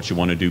reports you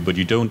want to do, but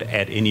you don't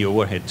add any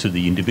overhead to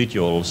the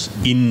individuals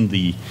in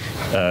the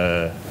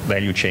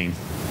value chain.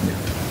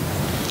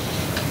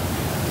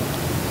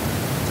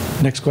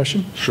 Next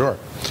question. Sure.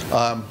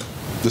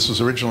 This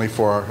was originally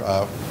for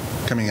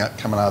coming out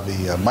of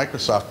the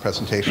Microsoft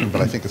presentation,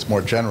 but I think it's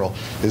more general.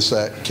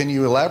 Can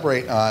you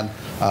elaborate on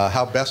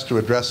how best to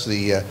address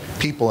the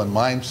people and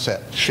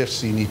mindset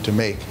shifts you need to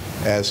make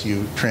as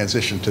you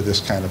transition to this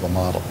kind of a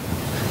model?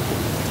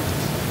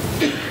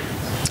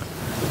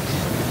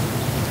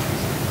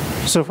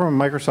 So from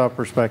a Microsoft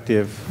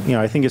perspective,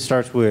 I think it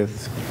starts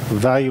with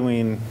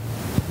valuing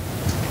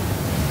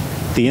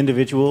the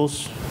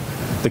individuals,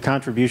 the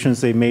contributions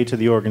they made to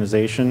the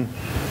organization,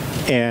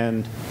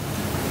 and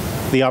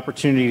the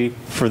opportunity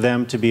for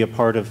them to be a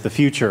part of the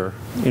future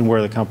in where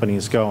the company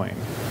is going.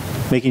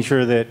 Making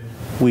sure that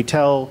we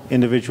tell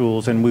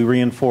individuals and we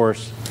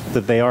reinforce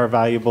that they are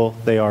valuable,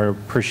 they are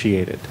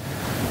appreciated.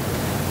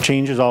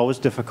 Change is always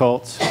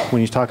difficult.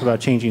 When you talk about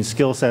changing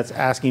skill sets,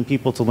 asking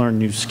people to learn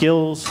new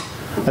skills,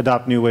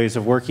 adopt new ways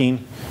of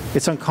working,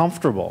 it's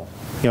uncomfortable.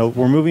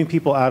 We're moving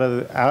people out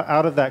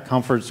of that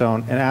comfort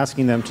zone and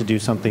asking them to do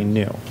something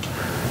new.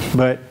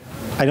 But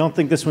I don't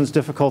think this one's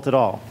difficult at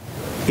all.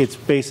 It's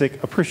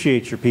basic,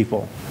 appreciate your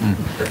people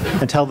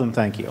and tell them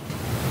thank you.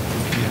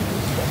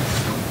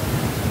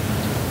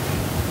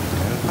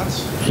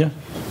 Yeah.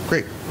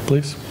 Great.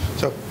 Please.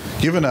 So,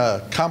 given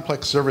a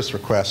complex service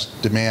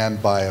request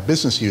demand by a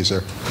business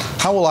user,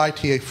 how will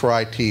IT for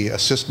IT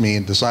assist me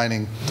in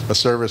designing a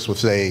service with,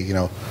 say,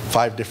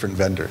 5 different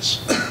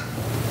vendors?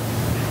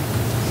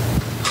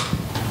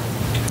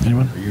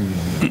 Anyone?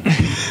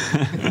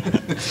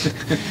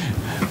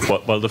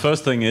 Well, the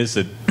first thing is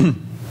that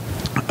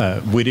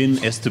within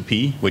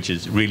S2P, which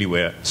is really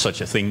where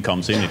such a thing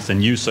comes in, it's a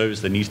new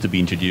service that needs to be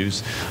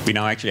introduced. We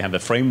now actually have a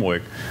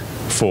framework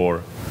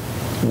for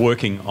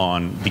working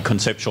on the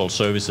conceptual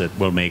service that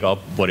will make up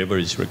whatever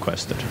is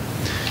requested.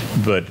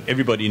 But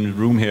everybody in the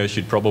room here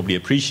should probably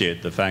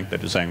appreciate the fact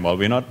that they're saying, well,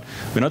 we're not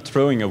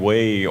throwing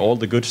away all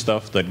the good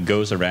stuff that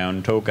goes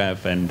around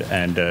TOGAF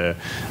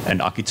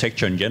and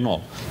architecture in general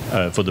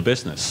for the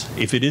business.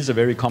 If it is a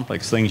very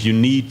complex thing, you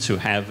need to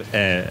have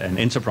an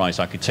enterprise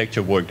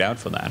architecture worked out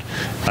for that.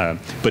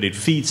 But it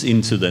feeds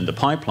into then the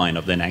pipeline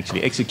of then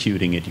actually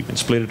executing it. You can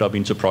split it up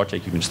into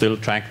projects. You can still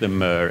track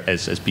them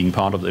as being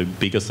part of the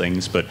bigger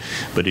things. But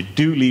it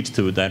do lead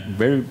to that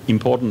very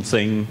important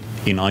thing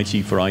in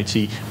IT for IT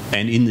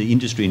and in the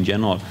industry in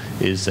general,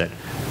 is that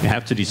you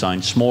have to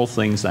design small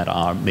things that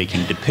are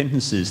making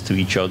dependencies to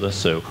each other.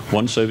 So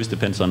one service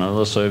depends on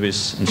another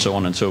service, and so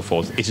on and so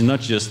forth. It's not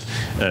just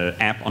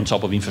app on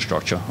top of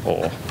infrastructure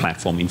or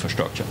platform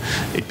infrastructure.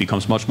 It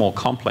becomes much more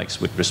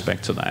complex with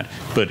respect to that.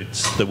 But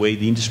it's the way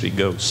the industry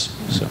goes.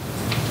 So.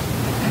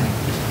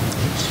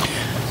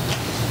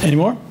 Any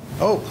more?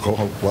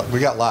 We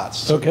got lots.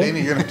 So Okay. Dana,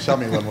 you're going to tell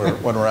me when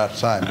we're out of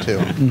time, too.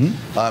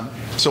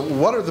 So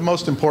what are the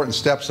most important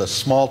steps a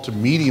small to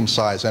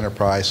medium-sized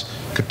enterprise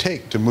could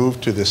take to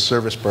move to this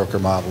service broker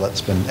model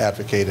that's been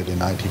advocated in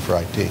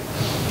IT4IT?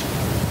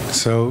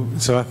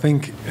 So I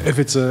think if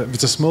it's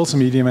a small to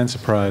medium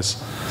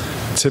enterprise,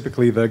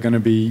 typically they're going to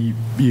be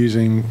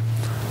using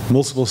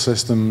multiple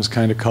systems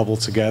kind of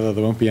cobbled together.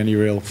 There won't be any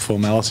real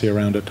formality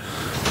around it.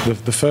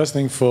 The first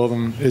thing for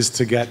them is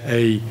to get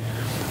a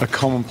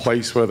common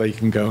place where they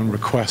can go and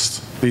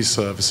request these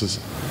services.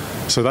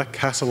 So that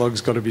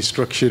catalog's got to be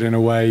structured in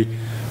a way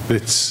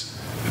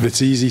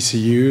that's easy to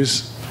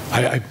use.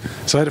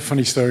 So I had a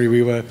funny story.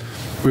 We were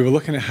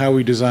looking at how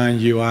we design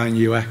UI and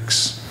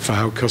UX for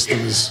how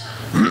customers,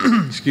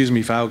 excuse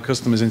me, for how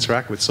customers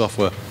interact with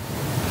software.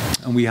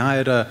 And we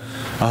hired a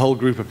whole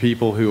group of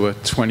people who were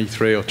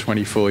 23 or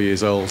 24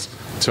 years old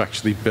to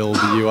actually build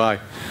the UI.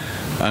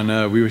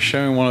 And we were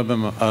showing one of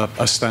them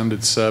a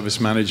standard service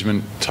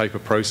management type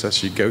of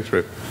process you go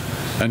through.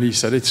 And he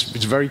said, it's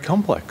very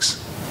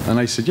complex. And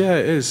I said, yeah,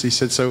 it is. He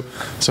said, so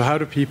how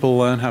do people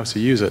learn how to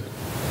use it?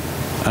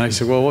 And I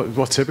said, well,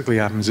 what typically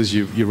happens is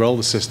you roll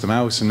the system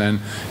out and then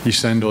you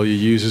send all your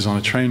users on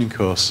a training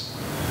course.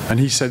 And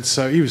he said,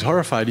 so he was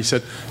horrified. He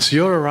said, so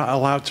you're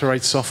allowed to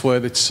write software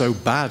that's so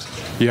bad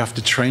you have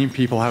to train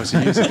people how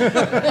to use it?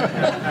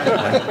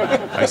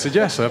 I said,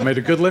 yes, I've made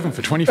a good living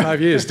for 25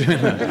 years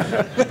doing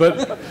that.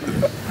 But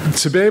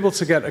to be able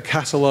to get a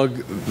catalog,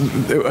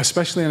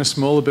 especially in a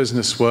smaller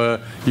business where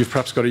you've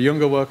perhaps got a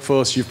younger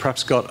workforce, you've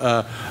perhaps got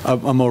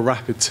a more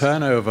rapid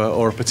turnover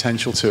or a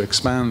potential to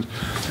expand,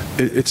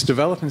 it's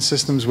developing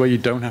systems where you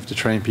don't have to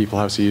train people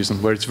how to use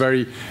them, where it's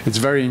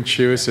very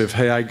intuitive.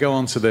 Hey, I go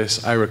onto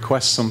this, I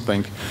request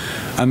something,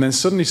 and then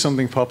suddenly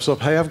something pops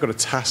up. Hey, I've got a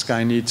task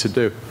I need to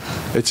do.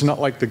 It's not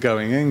like the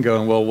going in,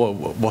 going, well,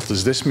 what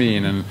does this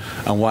mean, and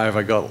why have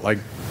I got like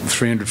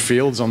 300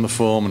 fields on the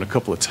form and a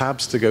couple of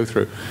tabs to go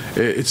through.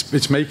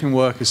 It's making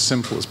work as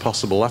simple as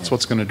possible. That's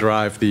what's going to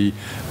drive the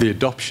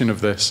adoption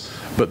of this.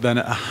 But then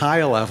at a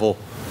higher level,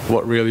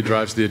 what really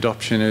drives the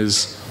adoption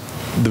is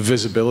the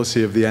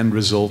visibility of the end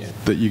result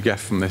that you get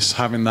from this,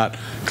 having that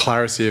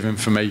clarity of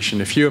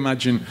information. If you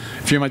imagine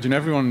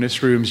everyone in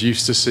this room is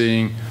used to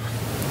seeing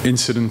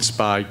incidents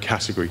by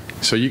category.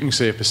 So you can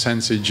see a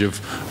percentage of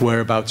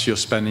whereabouts you're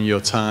spending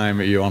your time.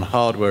 Are you on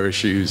hardware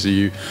issues? Are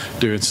you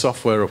doing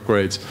software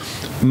upgrades?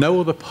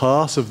 No other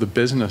part of the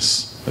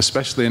business,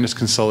 especially in this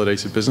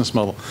consolidated business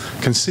model,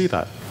 can see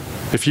that.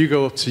 If you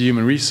go up to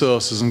human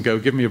resources and go,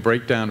 give me a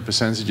breakdown of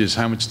percentages,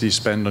 how much do you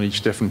spend on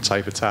each different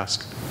type of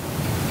task?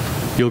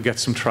 You'll get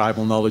some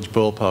tribal knowledge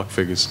ballpark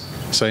figures.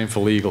 Same for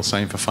legal,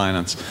 same for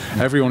finance.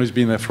 Everyone who's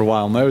been there for a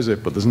while knows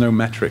it, but there's no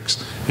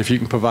metrics. If you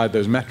can provide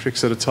those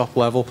metrics at a top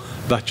level,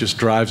 that just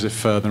drives it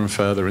further and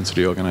further into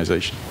the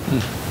organization.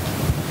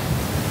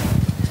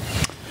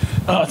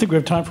 I think we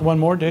have time for one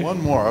more, Dave.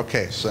 One more,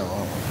 okay. So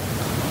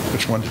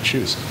which one to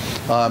choose?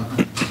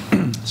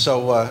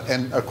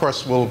 And of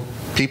course,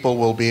 people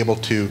will be able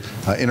to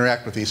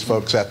interact with these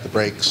folks at the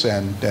breaks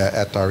and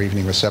at our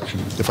evening reception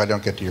if I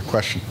don't get to your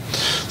question.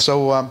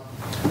 So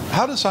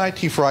how does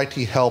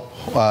IT4IT help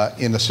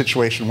in a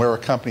situation where a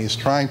company is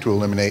trying to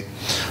eliminate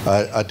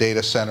a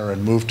data center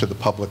and move to the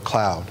public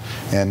cloud?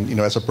 And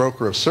as a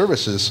broker of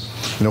services,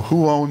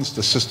 who owns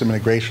the system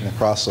integration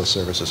across those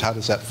services? How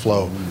does that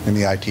flow in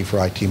the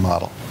IT4IT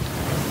model?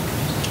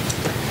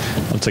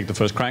 I'll take the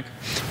first crack.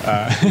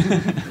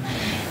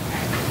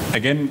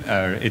 Again,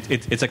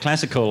 it's a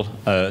classical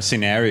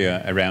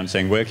scenario around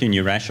saying, where can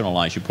you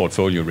rationalize your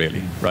portfolio,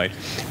 really, right?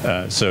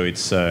 So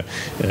it's,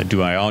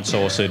 do I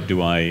outsource it?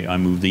 Do I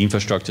move the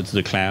infrastructure to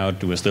the cloud?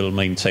 Do I still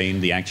maintain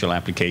the actual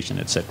application,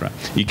 etc.?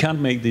 You can't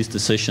make these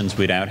decisions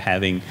without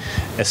having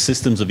a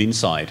systems of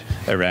insight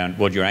around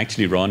what you're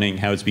actually running,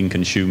 how it's being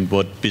consumed,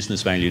 what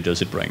business value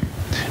does it bring,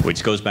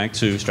 which goes back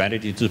to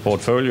strategy to the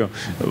portfolio.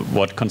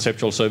 What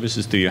conceptual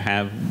services do you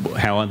have?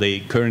 How are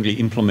they currently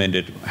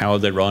implemented? How are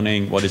they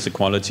running? What is the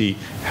quality?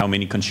 How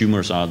many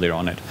consumers are there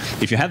on it?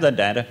 If you have that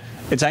data,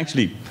 it's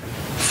actually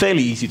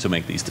fairly easy to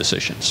make these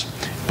decisions.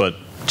 But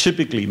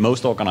typically,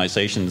 most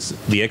organizations,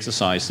 the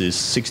exercise is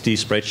 60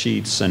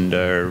 spreadsheets and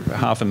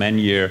half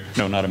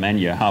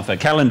a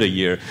calendar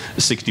year,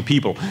 60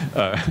 people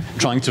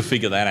trying to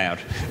figure that out.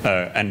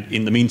 And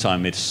in the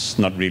meantime, it's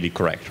not really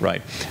correct,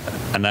 right?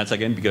 And that's,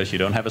 again, because you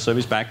don't have a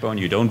service backbone,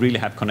 you don't really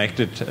have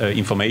connected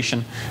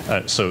information.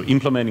 So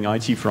implementing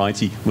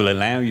IT4IT will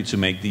allow you to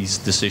make these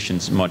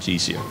decisions much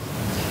easier.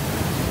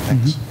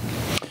 Thanks.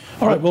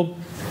 All right, well,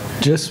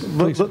 just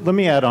let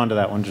me add on to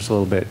that one just a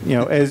little bit.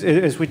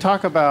 As we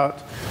talk about,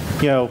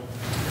 you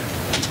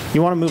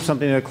want to move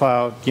something to the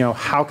cloud,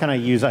 how can I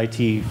use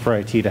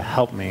IT4IT to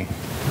help me?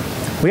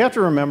 We have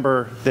to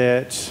remember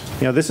that,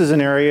 this is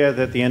an area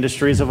that the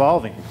industry is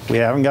evolving. We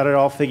haven't got it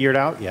all figured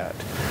out yet.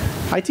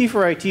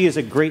 IT4IT is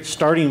a great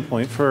starting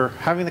point for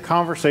having the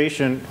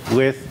conversation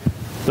with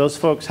those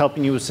folks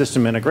helping you with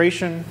system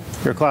integration,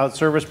 your cloud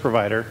service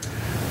provider,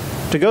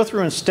 to go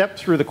through and step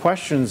through the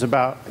questions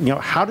about,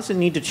 how does it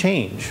need to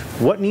change?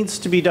 What needs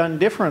to be done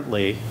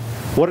differently?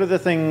 What are the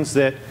things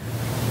that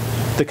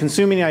the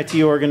consuming IT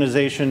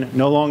organization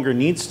no longer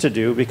needs to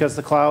do because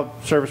the cloud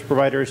service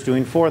provider is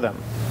doing for them.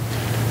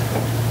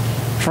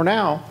 For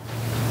now,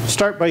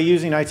 start by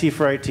using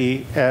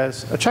IT4IT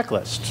as a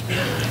checklist.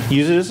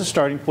 Use it as a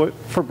starting point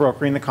for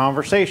brokering the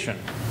conversation.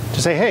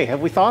 To say, hey,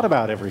 have we thought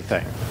about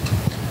everything?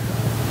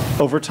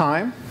 Over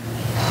time,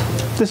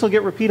 this will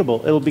get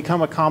repeatable. It'll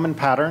become a common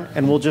pattern,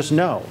 and we'll just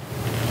know.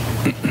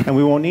 And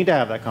we won't need to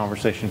have that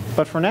conversation.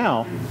 But for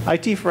now,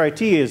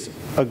 IT4IT is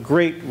a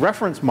great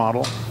reference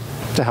model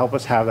to help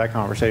us have that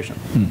conversation.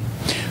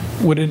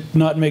 Would it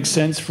not make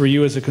sense for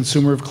you as a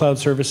consumer of cloud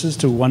services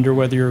to wonder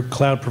whether your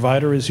cloud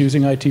provider is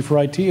using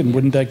IT4IT, and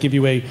wouldn't that give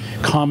you a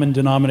common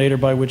denominator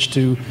by which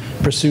to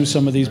pursue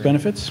some of these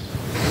benefits?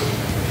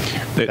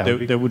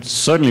 There would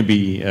certainly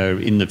be,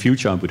 in the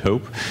future, I would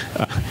hope,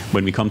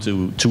 when we come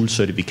to tool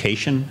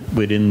certification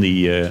within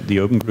the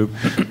open group,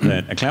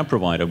 that a cloud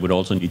provider would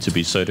also need to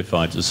be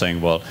certified to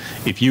saying, well,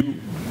 if you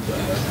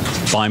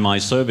buy my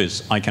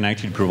service, I can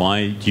actually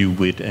provide you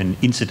with an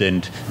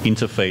incident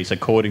interface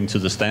according to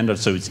the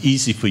standards, so it's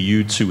easy for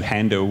you to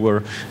hand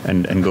over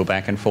and go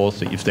back and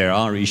forth if there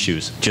are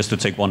issues, just to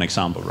take one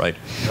example, right?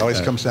 It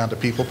always comes down to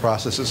people,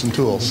 processes, and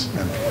tools,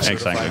 and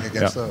certifying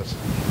against those.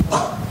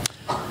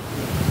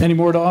 Any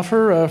more to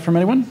offer from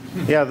anyone?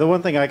 Yeah, the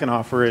one thing I can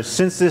offer is,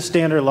 since this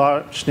standard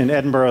launched in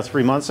Edinburgh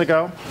 3 months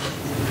ago,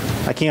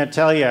 I can't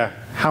tell you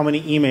how many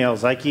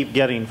emails I keep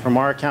getting from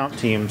our account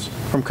teams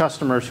from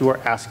customers who are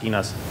asking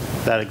us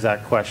that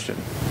exact question.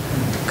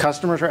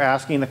 Customers are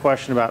asking the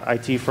question about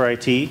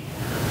IT4IT.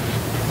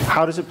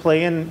 How does it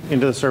play into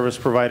the service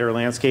provider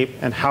landscape,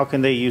 and how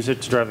can they use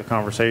it to drive the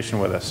conversation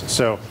with us?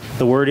 So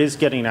the word is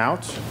getting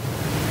out,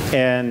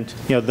 and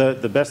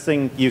the best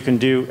thing you can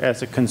do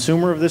as a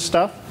consumer of this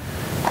stuff,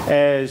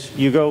 as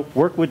you go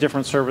work with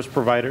different service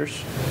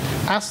providers,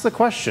 ask the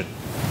question,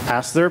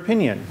 ask their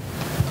opinion,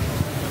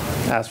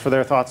 ask for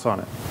their thoughts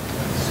on it.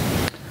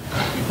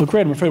 Well,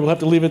 great. I'm afraid we'll have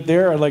to leave it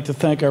there. I'd like to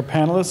thank our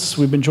panelists.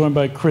 We've been joined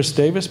by Chris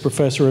Davis,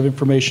 Professor of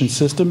Information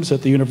Systems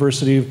at the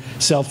University of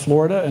South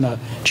Florida and a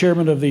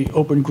chairman of the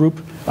Open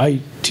Group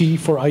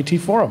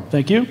IT4IT Forum.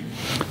 Thank you.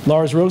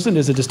 Lars Roosen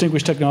is a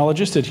distinguished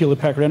technologist at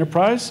Hewlett-Packard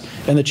Enterprise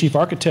and the chief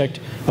architect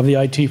of the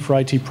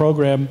IT4IT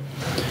program.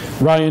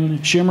 Ryan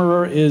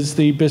Schmierer is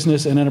the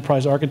business and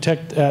enterprise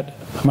architect at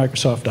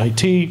Microsoft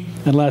IT.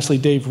 And lastly,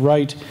 Dave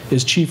Wright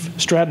is chief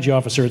strategy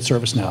officer at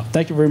ServiceNow.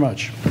 Thank you very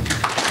much.